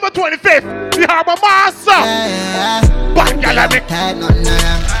event, November 25th. The Harbor Master. Bad girl I'm tight, nothing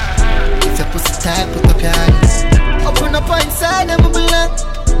wrong. If your pussy tight, put up your hands. Open up inside, never belong.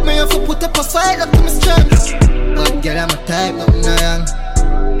 Me have to put up a fight up to my strength. But girl, I'm a type, nothing wrong.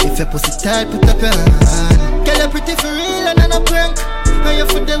 If your pussy tight, put up your hand. Girl, you're pretty for real and I'm a prank. And you're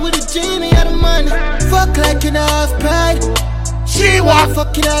for there with the Jimmy and the man. Fuck like you know have pride. She want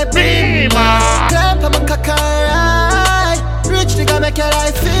fucking I be man. Clamp on my cock and ride. Rich nigga make your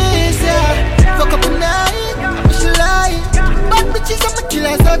life easier. Fuck up a night, I should lie. Bad bitches, I'm a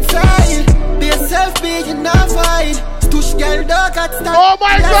killers outside. Be yourself, be you not fight. Stush girl, dog, got stuck. Oh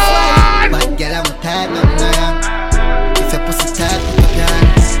my God! Bad girl, I'm a type, nothing wrong. If your pussy tight, put up your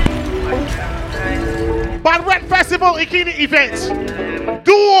hands. Bad Wet Festival, Ikini events.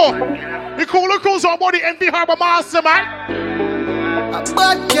 Duo. The cooler crews on board the NV Harbor Master, man. A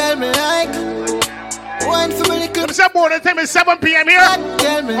bad girl me like. One for me little. What's up, board? The time is 7 p.m. here.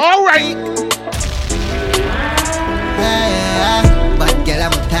 All right. Bad girl,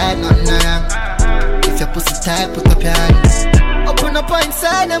 I'm a type, nothing wrong. If your pussy tight, put up your hands. Open up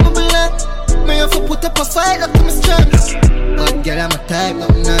inside, never belong. Me have to put up a fight up to my strength. Bad girl, I'm a type,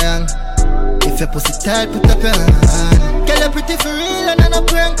 nothing wrong. If your pussy tight, put up your hand. Girl, you're pretty for real and I'm a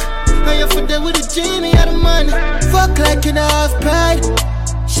prank. And you're for there with the Jimmy and the man. Fuck like you know have pride.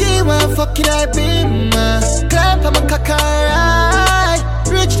 She want fucking I be man. Clamp on my cock and ride.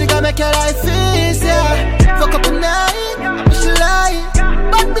 Rich nigga make your life easier. Fuck up a night, I should lie.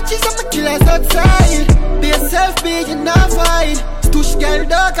 Bad bitches, I'm a killers outside. Be yourself, be you not fight. Stush girl,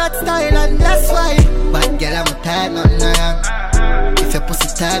 dog, got style and that's why. Bad girl, I'm a type, nothing wrong. If your pussy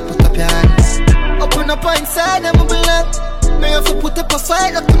tight, put up your hands. Open up inside, never belong. Me have to put up a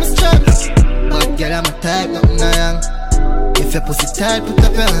fight up to my strength. Bad girl, I'm a type, nothing wrong. If your pussy tight, put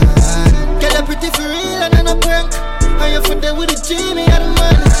up your hand. Girl, you're pretty for real and I'm a prank. And you're for there with the Jimmy and the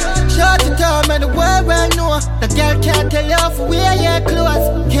man. Short to time and the world right now. The girl can't tell you off where your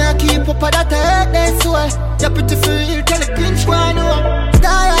clothes. Can't keep up with that hurt their soul. You're pretty for real, tell the clinch one know.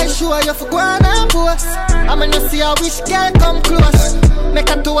 Star I show you for going and post. I'm gonna see how wish girl come close. Make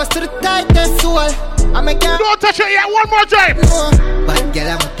a toast to the tightest soul. I make her. Don't touch it yet, one more time. No. Bad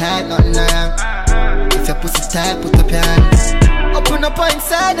girl, I'm a tight, nothing wrong. If your pussy tight, put up your hands. Open up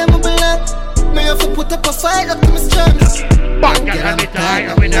inside, never belong. Me have to put up a fight up to my strength. Bad girl, I'm a tight,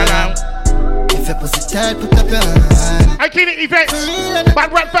 nothing wrong. If your pussy tight, put up your hand. Ikini events,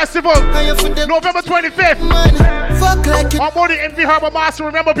 Bad Wet Festival, November 25th. Fuck like on board the NV Harbor Master.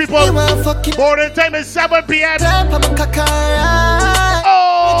 Remember, people, boarding time is 7 p.m.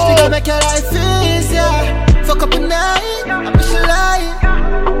 Oh! Make your life easier. Fuck up a night, I'm just lying.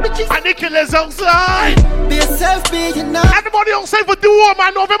 And the killers outside. Be yourself, be you know. Everybody outside for duo,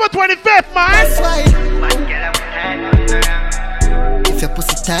 man. November 25th, man. That's why. If your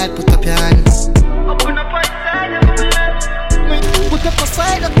pussy tight, put up your hands. Open up inside, put up a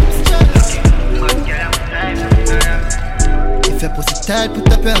fight up the strength. If your pussy tight,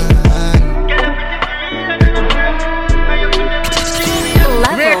 put up your hand.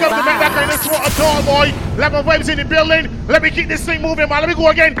 Wake up to make that kind of sweat at all, boy. Level vibes in the building. Let me keep this thing moving, man. Let me go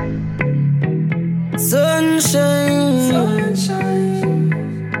again. Sunshine.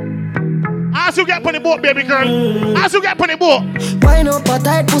 As you get on the boat, baby girl. As you get on the boat. Wine up a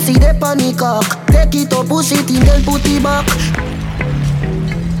tight pussy, de panic cock. Take it up, push it in, then put it back.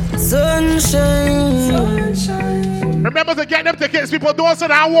 Sunshine. Remember to get them tickets, people. Don't say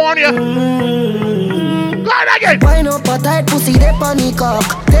that I warn you. Go on again. Wine up a tight pussy, de panic cock.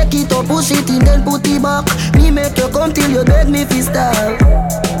 Take it up, push it in, then put it back. Me make you come till you beg me fi stop.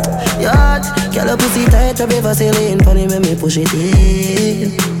 Yacht, girl a pussy tight, you be vaseline. Funny when me push it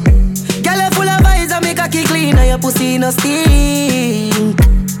in. Girl a full of eyes and make a kick clean, and your pussy no stink.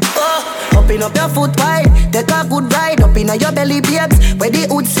 Oh, open up your foot wide, take a good ride. Up inna your belly, babes, where the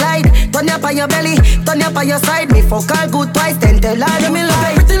hood slide. Turn up on your belly, turn up on your side. Me fuck her good twice, then tell her me love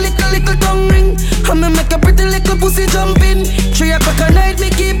her. Pretty little tongue ring, I'ma make a pretty little pussy jump in. 3 o'clock at night,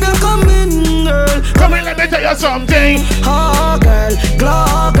 me keep you coming, girl. Come in, let me tell you something. Oh, girl,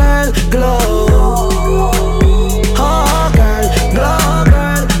 glow, girl, glow. Oh, girl, glow,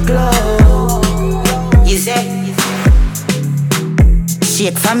 girl, glow. You say,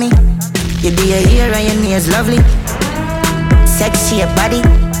 shake for me. You do your hair and your nails lovely. Sexy your body,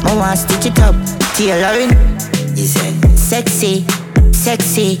 I want stitch it up. Tailoring. You say, sexy,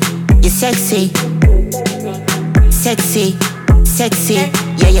 sexy, you sexy. Sexy, sexy,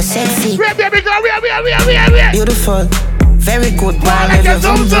 yeah, you're sexy. Baby girl, we. Beautiful, very good. Wow, like your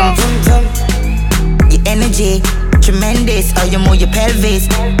zoom. Your energy, tremendous. How you move your pelvis.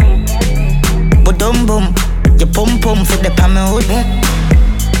 Boom boom, your pum pum for the palm hood.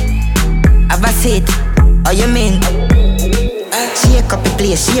 Have a seat, how you mean? Shake up the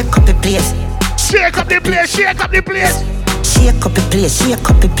place, shake up the place. Shake up the place, shake up the place. Shake up the place, shake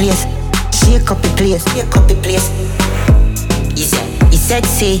up the place. Shake up the place, shake up the place. You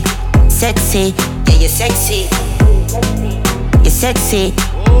sexy, sexy, yeah, you're sexy. You're sexy,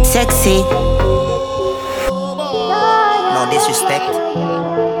 sexy. No disrespect,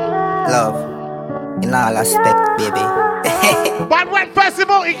 love. In all aspect, baby. Bad Wet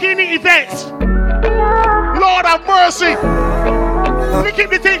Festival, Ikini events. Lord have mercy. We keep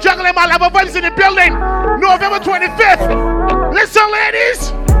the thing juggling, my love vibes in the building. November 25th. Listen,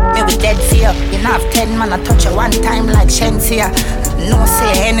 ladies. Me we dead fear. You know have 10 man, I touch you one time like Shensia. No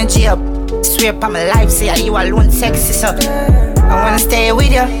say energy up. Swear upon my life, say you alone sexy, so I wanna stay with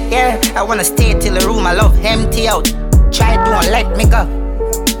you, yeah. I wanna stay till the room I love empty out. Try don't let me go.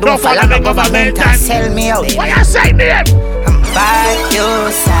 Don't follow the government and sell me out. What you say, man? I'm by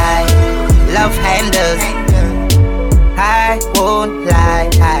your side. Love handles. I won't lie.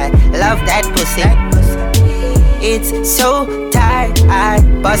 I love that pussy. It's so tight. I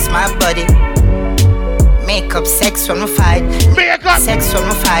bust my body. Make up sex when we fight. Make up sex when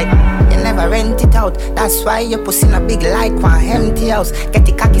we fight. You never rent it out. That's why your pussy in a big like one empty house. Get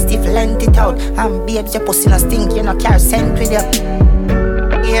the cocky stiff, lent it out. And babes, your pussy no stink. You no carry scent with you.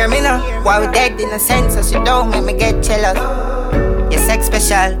 Hear me now, why we dead in a sense, so you don't make me get jealous. You're sex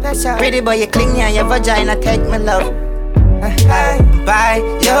special, pretty boy, you clingy and your vagina take me love. By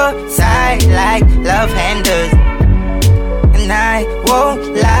your side like love handles. And I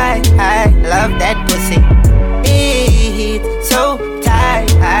won't lie, I love that pussy. It's so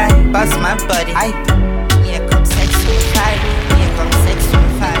tight, I bust my body. Here comes sex to fight, here comes sex to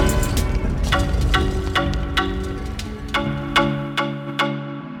fight.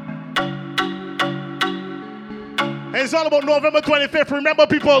 It's all about November 25th. Remember,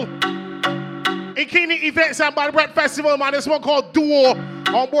 people, Ikini Events and Bad Wet Festival, man. This one called Duo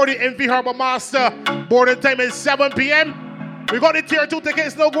on board the MV Harbor Master. Boarding time is 7 p.m. We got the tier 2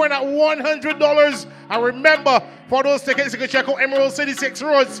 tickets now going at $100. And remember, for those tickets, you can check out Emerald City 6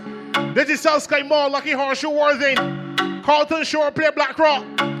 Roads, Digital Sky Mall, Lucky Horseshoe, Worthing, Carlton Shore, Play Black Rock,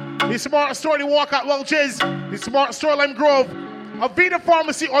 the Smart Store, the Walk at Welch's, the Smart Store, Lime Grove, Avita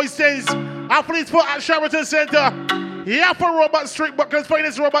Pharmacy, Oystons, Athletes Foot at Sheraton Center, Yaffa Robot Street, Buckland's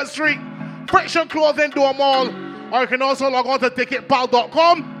Finest Robot Street, Friction Clothing, Door Mall, or you can also log on to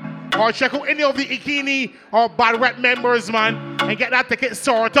ticketpal.com or check out any of the Ikini or Bad Wet members, man, and get that ticket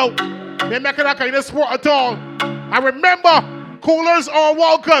sorted out. They're making that kind of sport at all. And remember, coolers are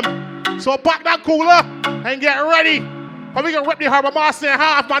welcome. So pack that cooler and get ready. Or we can rip the Harbor Master in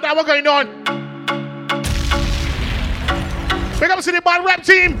half, man. That's what's going on. Big up to the Bad Rap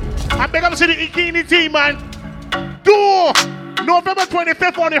team. And big up to the Ikini team, man. Duo, November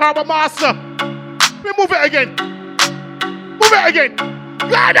 25th on the Harbor Master. We move it again. Move it again.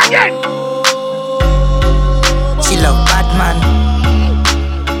 God again. She love Batman.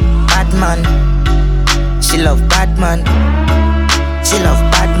 Batman. She love Batman. She love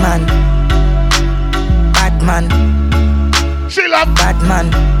Batman. Batman. She love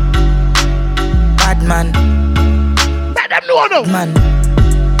Batman. Batman. Let them know no. Man.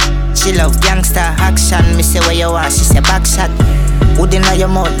 She love gangster action. Me say where you are, she say back shot. Hood inna your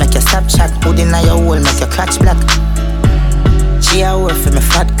mouth, make your stop chat. Hood inna your hole, make your crotch black. She a work for me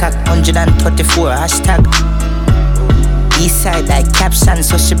fat cock. 134 hashtag. East side like caption,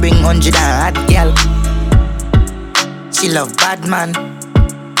 so she bring 100 and hot girl. She love bad man.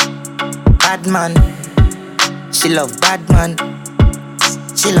 Bad man. She love bad man.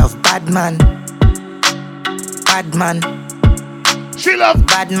 She love bad man. Bad man. She love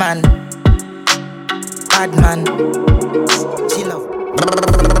bad man. Bad man. She love.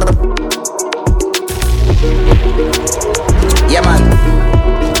 Yeah, man.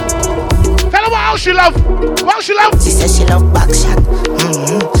 she love? What she love? She says she love back shot.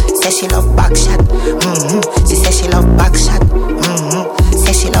 Says she love back shot. She says she love back shot.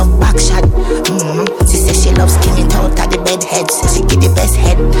 Says she love back shot. She says she loves skinny out of the bed head. Says she get the best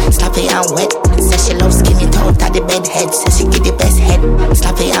head, sloppy and wet. Says she loves skinny out of the bed head. Says she get the best head,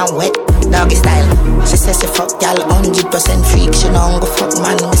 sloppy and wet. Doggy style. She says she fuck y'all 100% freak. She don't go fuck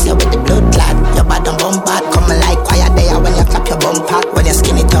man. We say with the blood clad. Your bad and bum bad. Coming like quiet there when you clap your bum pad. When you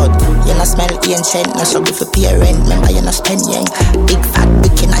skinny out, you not smell ancient. No struggle for pay rent. Remember you not spend yang. Big fat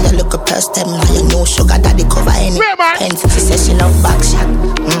wicked now you look a purse them. Now you know sugar daddy cover any pence. She says she love back shot.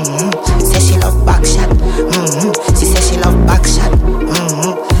 Says she love back shot. She says she love back shot.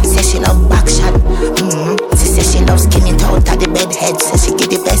 Says she love back shot. She says she loves skinny out of the bed head. Says she get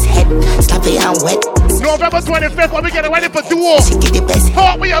the best head, sloppy and wet. November 25th, when we get ready for duo. She get the best head.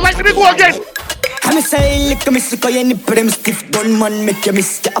 How me, I like to go again. I'm say lick a miss cause you nip them stiff. Don't man make you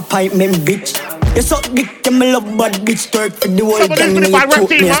miss your appointment, bitch. You suck dick, you me love bad bitch. Twerk for the whole gang, you choke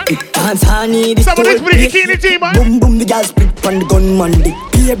me a spit. Dance honey, this somebody for the Ikini team, man. Boom boom, the girl split on the gunman dick.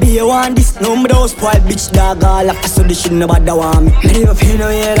 Baby, you want this? No me don't spoil bitch dog. All up so the shit nobody want me. Me never feel no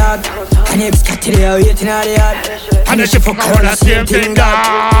way dog. And if cat there waiting at the yard. And she fuck all the same thing, dog. I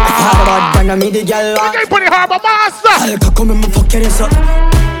thought about done me the girl. You can't put the harbor master. I'll come and fuck your ass up.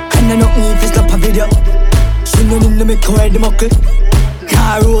 And I don't need to stop a video. She no need to make her the muckle.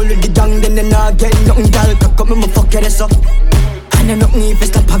 Nah roll with the gang, then they not get nothing. Girl, cock up me fuck your ass up. And I don't need to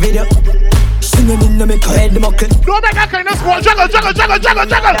stop a video. She no need to make her the muckle. Don't make that kind of sport. Juggle.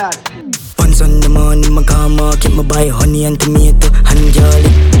 Once on the morning, my car market, my buy honey and tomato and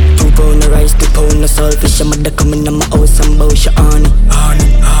jolly. 2 pound of rice, 2 pound of saltfish. I'm mother coming to my house and bow she honey.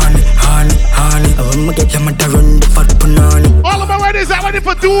 I want me get your mother run the fat punani. All of my ladies are ready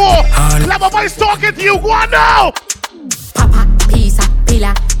for duo. Love my voice talking to you. Go on now. Papa, pizza,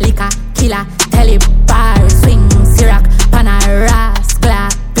 pilla, liquor, killer, telly, bar, swing, syrup, pana, ras,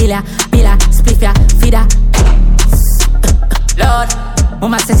 glass, pilla, spliffia, feeder. Lord,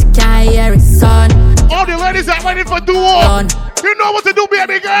 Mama says she can't hear it, son. All the ladies are ready for duo. You know what to do,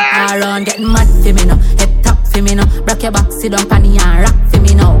 baby girl. I run, get mad for me now, head top for me now. Break your back, sit down, panty and rock for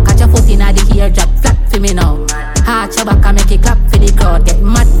me now. Catch your foot in the ear, drop flat for me now. Arch your back and make it clap for the crowd. Get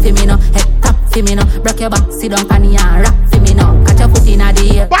mad for me now, head top for me now. Break your back, sit down, panty and rock for me now. Catch your foot in the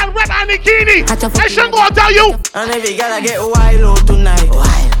ear. Bad rap and Ikini. I should go tell you. And every girl I get wild out tonight.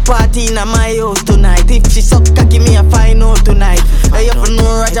 Party in my house tonight. If she suck cocky, me a find out tonight. I have to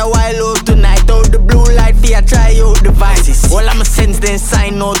know Roger wild out tonight. Out the blue light, fear try out the vices. All I'm a sense then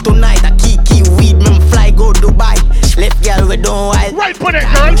sign out tonight. A key weed, me fly go Dubai. Left girl we don't wild. Right for it,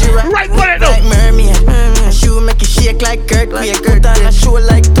 girl. Right for it, like mermaid. Shoe make it shake like Kurt. We a Kurt on a show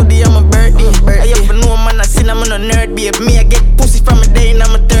like today I'm a birthday. I have to know man I sin I'm a nerd babe. Me I get pussy from a day and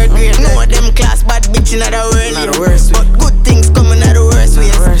I'm a 3rd grade. No of them class bad bitch in the world. But good things coming out the worst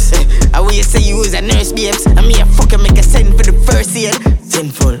ways. I will you say you was a nurse babes. And me a fucker make a send for the first year.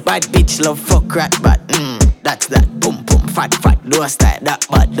 Sinful, bad bitch love fuck rat but that's that. Boom boom fat do a style that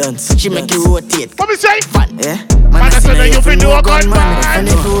bad dance. She make you rotate. What me say? Fat, yeah. Man I said that you fin do a gun man. And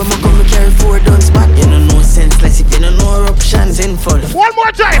everywhere me come me carry 4 guns back. You don't know senseless if you don't know eruptions sinful. One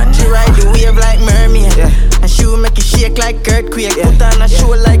more time. And she ride the wave like mermaid. And she will make it shake like earthquake. Put on a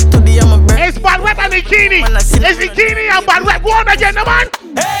show like today I'm a bird. It's bad rap and Ikini. It's Ikini and bad rap. Go on again, man.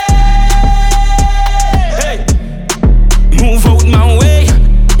 Hey. Move out my way.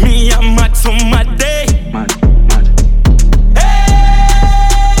 Me I'm mad so mad day. Mad.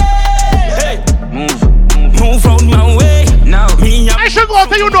 Hey. Move out my way. Now me I should go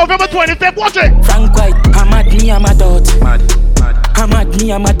tell you November 25th. Watch it. Frank White. I'm at me I'm a dot. I'm at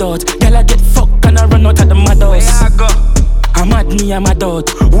me I'm a dot. Girl I get fucked and I run out of the mad house. I'm at me, I'm a dot.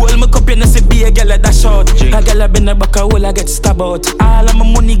 Hold my cup, you know, see be a girl at that short. A girl I been a back, a hole I get stabbed out. All of my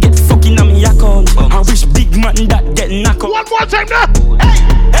money get fucking on me account. I wish big man that get knocked out. One more time now.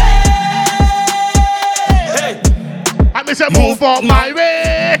 Hey. I miss a move out my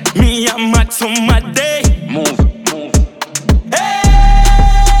way. Me, I'm at some mad day. Move.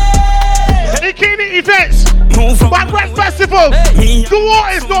 Ikini events. Bad Rap Festival. Duo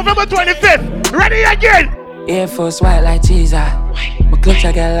is November 25th. Ready again. Air Force white like cheese. My clutch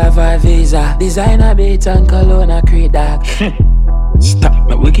a girl have a visa. Designer beat and cologne a create dark. Stop,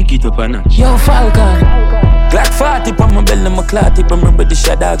 but we can get up on that. Yo Falcon, Glock 40 on my belly, my clot tip. I'm ready,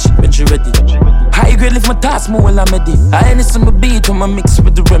 shot dog shit when she ready. High grade lift my task more while I'm ready. I ain't some beat when I mix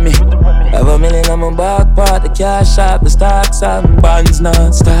with the Remy. Have a million on my back part, the cash shop, the stocks and bonds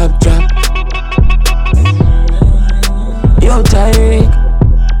non-stop drop. Yo Tyreek,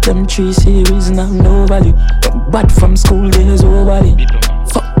 them 3 series and I'm no value. Them bad from school days, oh body.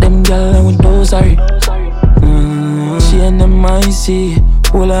 Fuck them gal and we no sorry.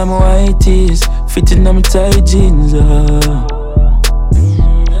 my white tees, fitting on my tight jeans.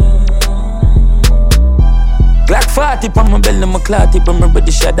 Glock 40 on my belly, my clot tip, I'm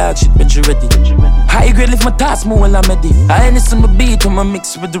ready, shot dog shit, but you ready. High grade lift my task more while I'm ready. I ain't some beat when I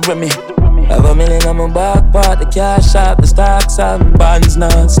mix with the Remy. Have a million on my back part, the cash out, the stocks out, bonds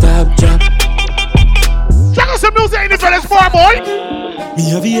non-stop drop. Check out some music in the village for boy. Me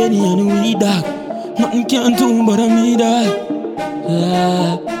have any and we dog. Nothing can do but I'm me dog.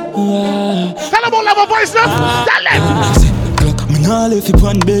 Tell them all have a voice now. Tell them. Glock, me nah left it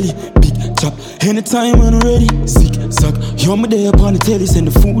on belly. Big chop, anytime when I'm ready. Sick, suck, you're my day upon the telly. Send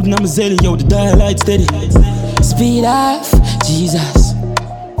the food and I'm a zelly, yo, the dial light steady. Speed off, Jesus.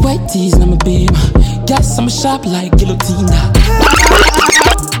 White tees and I'm a beam. Gas, I'm a shop like guillotine.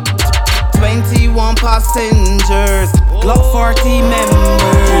 21 passengers, Glock 40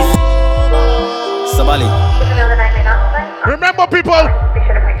 members. Sabali. Remember, people,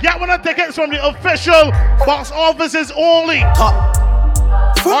 get one of the tickets from the official box offices only.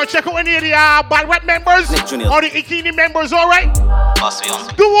 Or check out any of the Bad Rap members or the Ikini members, alright?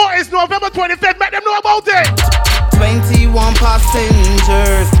 Duo is November 25th, make them know about it. 21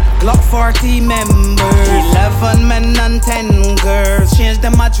 passengers, Glock 40 members, 11 men and 10 girls. Change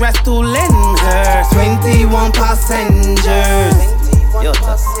them address to Lingers. 21 passengers. Yo,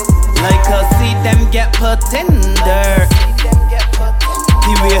 like I see them get put in there.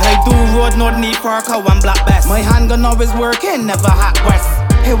 The way I do road, no need for a cow and black best. My handgun always working, never hot west.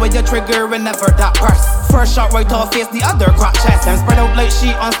 Hey, with your trigger whenever that burst. First shot right off face, the other crack chest. Them spread out like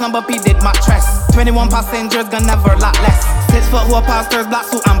sheet on slumber P did mattress. 21 passengers gonna never lack less. 6 foot who pastors, black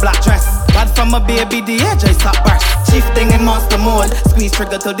suit and black dress. Bad from a baby, the edge I stop burst. Chief thing in monster mode. Squeeze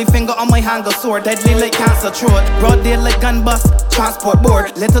trigger till the finger on my hand go sore. Deadly like cancer throat. Broad day like gun bust, transport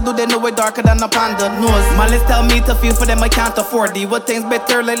board. Little do they know it darker than a panda nose. Malice tell me to feel for them I can't afford. The what things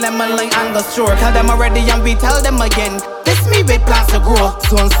bitter like lemon like Angus shore. Tell them already and we tell them again. This me with plans to grow.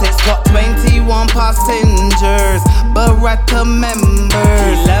 Zone 6 got 21 passengers, Beretta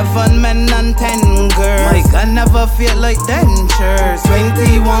members, 11 men and 10 girls. My gun never feel like dentures.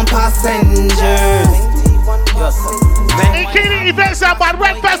 21 passengers. Ikini events at Bad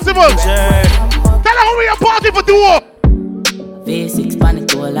Rap Festival. Tell them how we a party for Duo. V6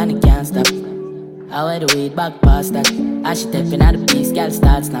 panic roll and it can't stop. I wear the weed back past that. As she stepping out the piece, girl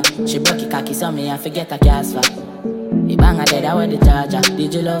starts now. She broke it cocky so me I forget a cast for. He bang her dead, I wear the charger.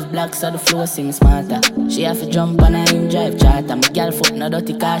 Did you love black so the flow sing smarter? She have to jump on her in drive charter. My girl foot no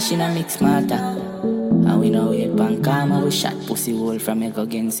dirty car, she no mix smarter. And we know it pan karma, we shot pussy hole from Echo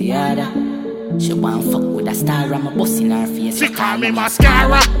against the other. She want fuck with a star, I'm a bust in her face. She call me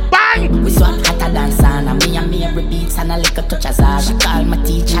mascara, bang! We swap hotter than sauna. Me and me every beats and a little touch of Zara. She call my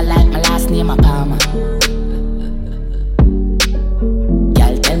teacher like my last name a Palmer.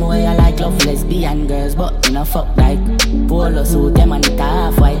 Girl tell me where you like love lesbian girls, but you know fuck like polo suit them and it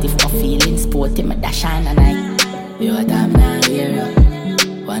half white. If my feelings sporty, me dash on a night. You what I'm not hear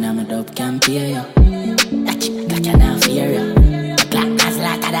you. One of my dope can pay you. That chick got you now fear you. The clock has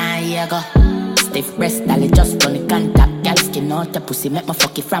later than here go. Stiff breast, dolly just run the contact. Girl skin out your pussy, make me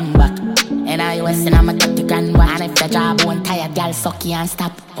fuck it from back. And I was in I'm a 30 grand one. And if your jawbone tired, girl suck you and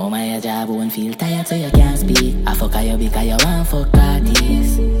stop. Oh my jawbone feel tired so you can't speak. I fuck you because you want fuck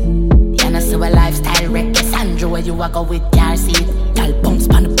artists. You know see a lifestyle wreck. Sandra where you walk out with car seat. Girl bounce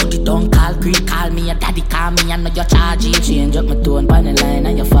pan the booty, don't call creep. Call me your daddy, call me and know you're charging. Change up my tone pan the line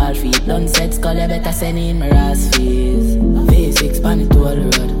and you fall feet. Done set skull, you better send in my ass fees. V6 pan the toll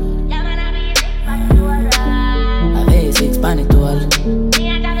road. A V6 pan the toll.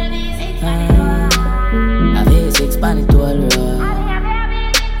 A V6 pan the toll road.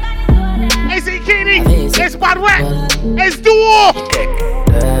 It's Ikini, it's Bad Rap, it's Duo.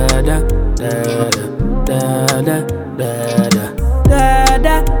 Da da da da da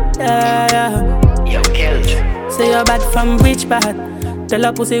da da. Yo, killed. Say you're bad from which part? Tell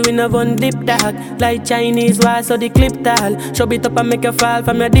a pussy we no gun dip dog. Like Chinese wall so the clip tall. Show it up and make you fall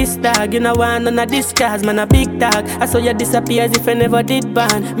from your disc tag. You know one on a discard, man a big tag. I saw you disappear as if I never did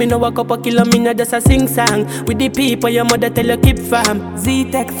ban. Me no walk up a kilo, me no just a sing song. With the people your mother tell you keep fam.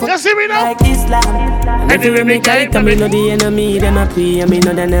 Z-Tech fuck like Islam. And if you make like me know the enemy, them a pray. And me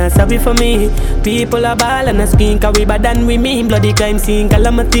know they not sorry for me. People are ball and a skin, cause we bad than we mean. Bloody crime scene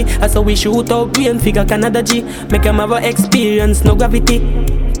calamity. I saw we shoot out brain figure Canada G. Make them have a experience, no gravity.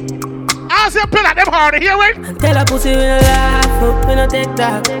 I say pull at them hard, hear it? Tell a pussy we no laugh, we no take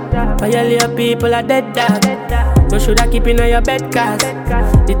talk. Violate people are dead dog. You shoulda keep in your bed cause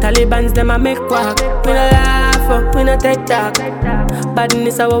the Talibans them a make quack. We no laugh, we no take talk.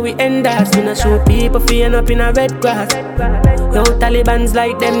 Badness how we end us. We not shoot people feeling up in a red grass. Yo, Taliban's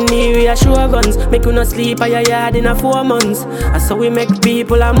like them need reassure guns. Make you not sleep at your yard in a 4 months. And so we make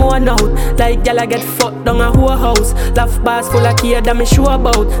people a mourn out. Like y'all get fucked down a whole house. Laugh bars full of kid that me sure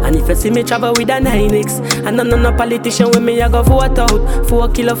about. And if you see me travel with a 9X, and no politician with me I go vote out. 4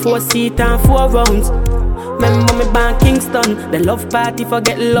 kilo, 4 seat and 4 rounds. Remember me born Kingston. The love party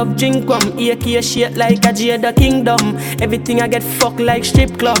forget love drink rum. AK shit like a Jada Kingdom. Everything I get fucked like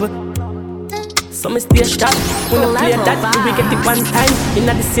strip club. So me stay sharp. When I play that, we get it one time. In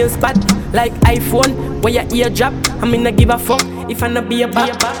the same spot, like iPhone. Where your ear drop, I mean I give a fuck if I not be a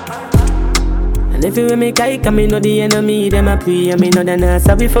back. And if you make I come, me know the enemy. Them a pray, and me know they not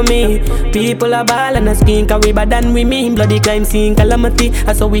sorry for me. People are ball and a skin, cause we bad than we mean. Bloody crime scene calamity.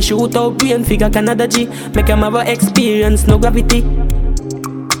 That's how we shoot out brain figure Canada G. Make them have a experience, no gravity.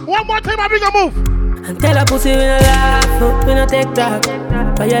 One more time, I bring a move. And tell a pussy we no laugh, we no take talk.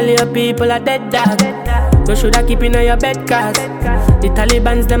 Violate people are dead dog. You shoulda keep in your bed cause the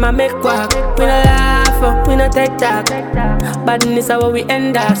Talibans them a make quack. We no laugh, we no take talk. Badness how we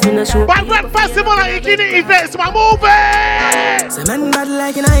end us, we no shoot. Bad Rap Festival and Ikini events, my movie. Say man bad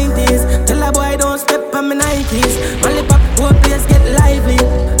like in 90s. Tell a boy don't step on my Nikes. Only pop, whole place get lively.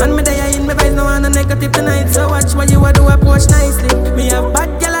 And me there in my vibes, no one negative tonight. So watch what you a do, approach nicely. Me have bad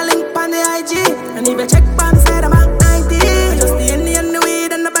girl a link on the IG. And if you check bomb side I'm at 90. Just the Indian the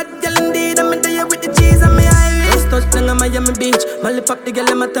weed and the bad girl indeed. And me there with the cheese and me iris. Touchdown on Miami Beach. Molly pop the girl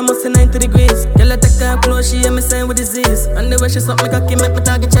in my thermos in 90 degrees. Girl I take her clothes, she and me saying with disease. And the way she suck me cocky make me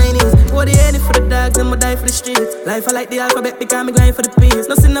target Chinese. What the head for the dogs and me die for the streets. Life I like the alphabet because me grind for the peace.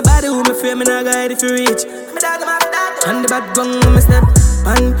 No see nobody who me fear me not guide if you reach. Me dog my dog. And the bad gun on me step.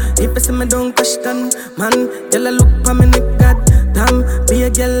 Man, if you see me don't question. Man, girl I look for me neck god. Damn, be a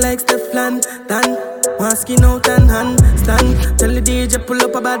girl like Stefan. Dan, one skin out and hand stand. Tell the DJ pull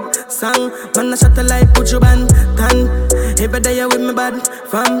up a bad song. Man, I shot a light, put your band. Dan, every day you with me bad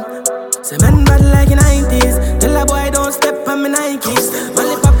fam. Say man bad like in 90s. Tell a boy don't step on me Nikes.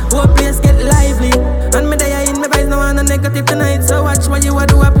 Molly pop, whole place get lively. And me there in my vibes, no one negative tonight. So watch what you a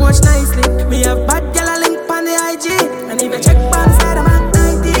do, approach nicely. Me have bad girl a link on the IG. And if you check bomb side, I'm at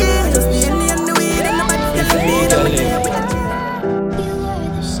 90. Just the Indian the weed and the bad girl indeed. I'm there with the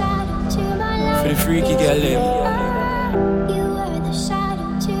for the freaky girl.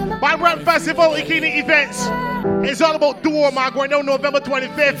 Bad Rap Festival, Ikini events. It's all about duo, man. Going down November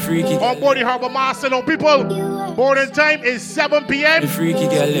 25th. Freaky on board the Harbor Master. Now, people, boarding time is 7 p.m. The freaky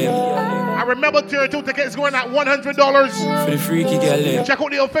girl. I remember tier 2 tickets going at $100. For the freaky girl. Check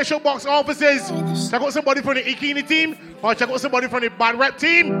out the official box offices. Check out somebody from the Ikini team, or check out somebody from the Bad Rap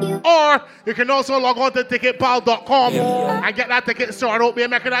team. Or you can also log on to ticketpal.com and get that ticket started out. Be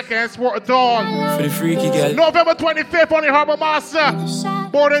making that can't sport at all. For the freaky girl. November 25th on the Harbor Master.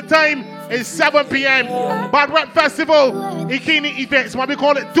 Boarding time is 7 p.m. Bad Rap Festival, Ikini events. Why we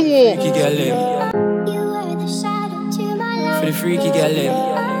call it duo. Freaky girl. For the freaky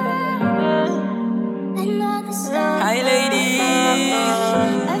girl. Hi ladies.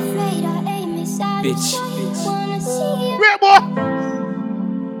 Bitch. Great boy.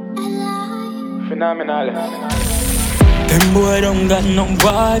 Phenomenal. Them boy don't got no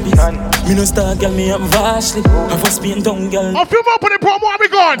vibes. Me no star girl, me have vastly. I was being down girl. A few more for the promo, I be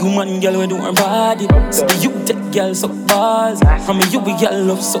gone. Woman girl, we do her body. So you take girl so balls. I mean you be girl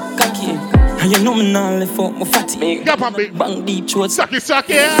love so cocky. And you know me now left out my fatty. Bang deep throat. Suck it.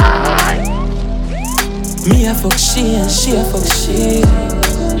 Me a fuck she and she a fuck she.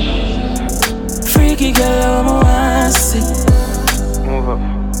 Freaky girl, I'm a want see. Move up.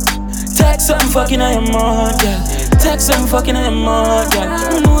 Take some fucking on your mouth, girl. Take some fucking on your mouth, girl.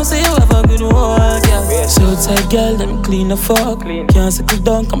 I know say you have a good word, girl. So tight, girl, them clean the fuck. Can't settle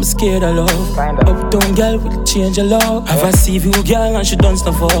down, I'm scared of love. Uptown girl will change your love. Have a CV girl and she done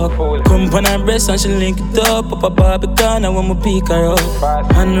stuff fuck. Come on her breast and she link it up. Up a Barbican, I want me pick her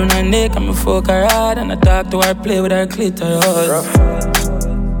up. Hand on her neck and me fuck her hard. And I talk to her, play with her clitoris.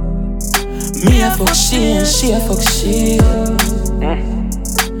 Me a fuck she and she a fuck she.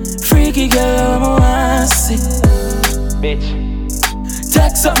 Freaky girl, I'm a want see. Bitch.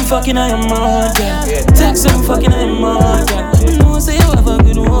 Take some fucking on your mouth, yeah. Take some fucking on your mouth, yeah. You know say you have a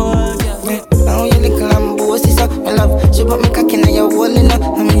good word, yeah. Now you little and bossy, so my love. She put me cock in your wall, you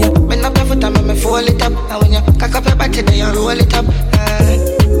know. And when you bend up your foot and make me fold it up. And when you cock up your body, then you roll it up.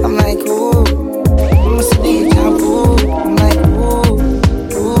 I'm like, ooh, you must see deja vu. I'm like, ooh.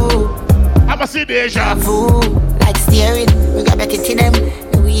 I must see deja vu. Like steering, we got better to them.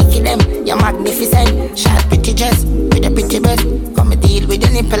 We kill them, you're magnificent. Shot pretty dress, with a pretty breast. Come and deal with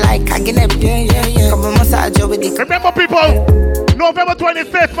your nipple like I get them. Yeah. Come and massage you with the. Remember people, November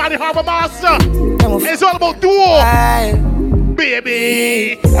 25th, man, the Harbor Master. It's all about duo.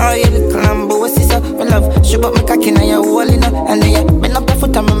 Baby. Oh, yeah, the clambo, what's this up? My love, show up my cocky, now you're rolling up. And then you bend up your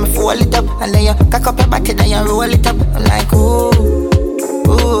foot and make me fall it up. And then you cock up your body, then you roll it up. I'm like, ooh,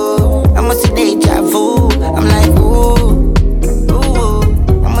 ooh, I must see deja vu. I'm like, ooh, ooh,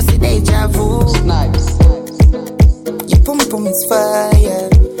 I must see deja vu. Snipes. Your pum pum is fire.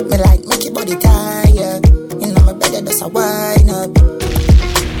 Me like make your body tired. You know my bed, that's a wine up.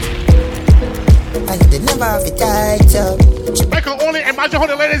 And they never have it tight up. I can only imagine how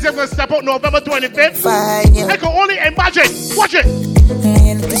the ladies are going to step out November 25th. Fine, yeah. I can only imagine. Watch it.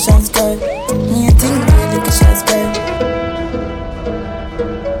 Me look a chance, girl. Me a think, me look a chance, girl.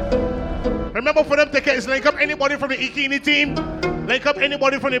 Remember, for them tickets, link up anybody from the Ikini team. Link up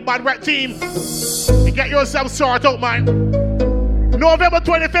anybody from the Bad Rat team. And get yourself sorted out, man. November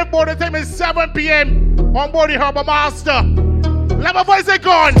 25th, boarding time is 7 p.m. on board the Harbor Master. Level voice are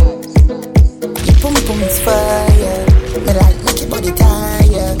gone. Your pum pum is fire. Me like make your body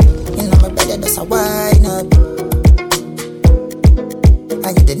tired. You know my bed, that's a wine up.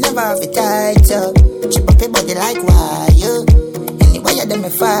 And you did never have it tight up. Chip up your body like wire. Anyway, you done me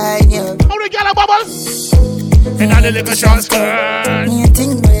fine, yeah. How the girl a bubble? And I the little shots, girl. Me a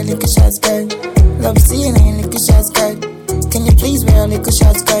think wear a little shots, girl. Love seeing a little shots, girl. Can you please wear a little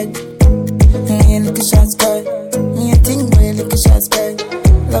shots, girl? Me a little shots, girl. Me a think wear a little shots, girl.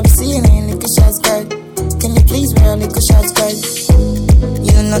 Love seeing a little shots, girl. Can you please wear a little shots, girl?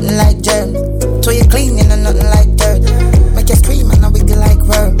 You know nothing like germ. So you clean, you know nothing like dirt. Make you scream and I wiggle like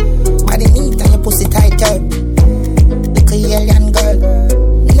worm. Body neat and your pussy tighter. Little alien girl.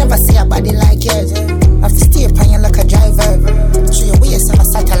 Never see a body like yours. I have to stay upon you like a driver. Show your waist on a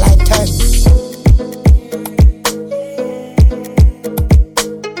satellite turn.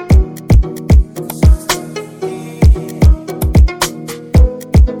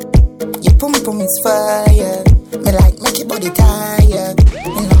 Your pum pum is fire. Me like make your body tired.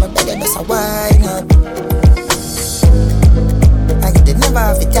 You know my bed, that's a wine up. And you did never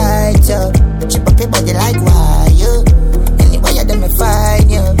have it tight up. Chip up your body like wire. Anyway, you done me fine,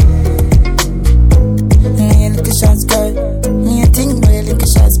 yeah. Me a little shots, girl. Me a think wear a little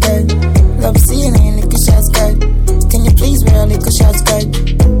shots, girl. Love seeing a little shots, girl. Can you please wear a little shots, girl?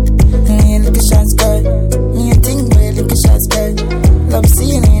 Me a little shots, girl. Me a think wear a little shots, girl. Love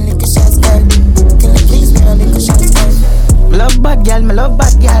seeing a little shots, girl. Can you please wear a little shots, girl? Me love bad girl, me love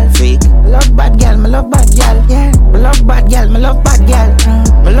bad girl. Freak. Me love bad girl, me love bad girl. Yeah. Me love bad girl, me love bad girl.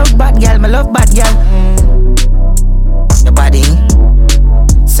 Me love bad girl, me love bad girl. Your body,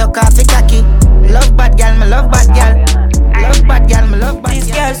 suck off the cocky. Love bad girl, me love bad girl. Love bad girl, me love bad girl.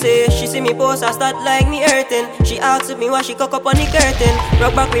 This girl say she see me post, I start like me hurting. She asks me why she cock up on the curtain.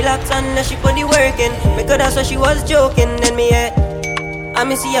 Rock back, relax, and let she put the work in. Because that's why she was joking. Then me I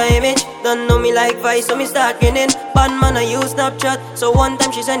me see her image, don't know me like Vice, so me start grinning. Bad man, I use Snapchat, so one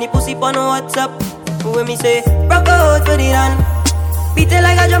time she send the pussy on WhatsApp. When me say, rock out for the run, beat it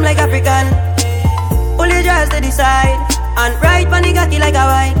like a drum like African. Pull your dress to the side, and ride pan the cocky like a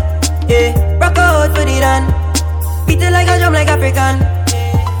wine. Yeah, rock out for the run, beat it like a drum like African.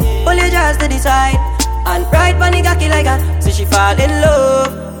 Pull your dress to the side, and ride pan the cocky like a. So she fall in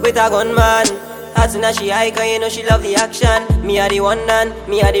love with a gunman. As soon as she hike, you know she love the action. Me a the one man,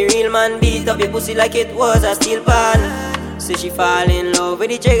 me a the real man. Beat up your pussy like it was a steel pan. So she fall in love with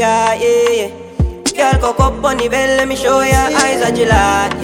the trigger, yeah. Girl, cock up on the bell, let me show ya eyes of July.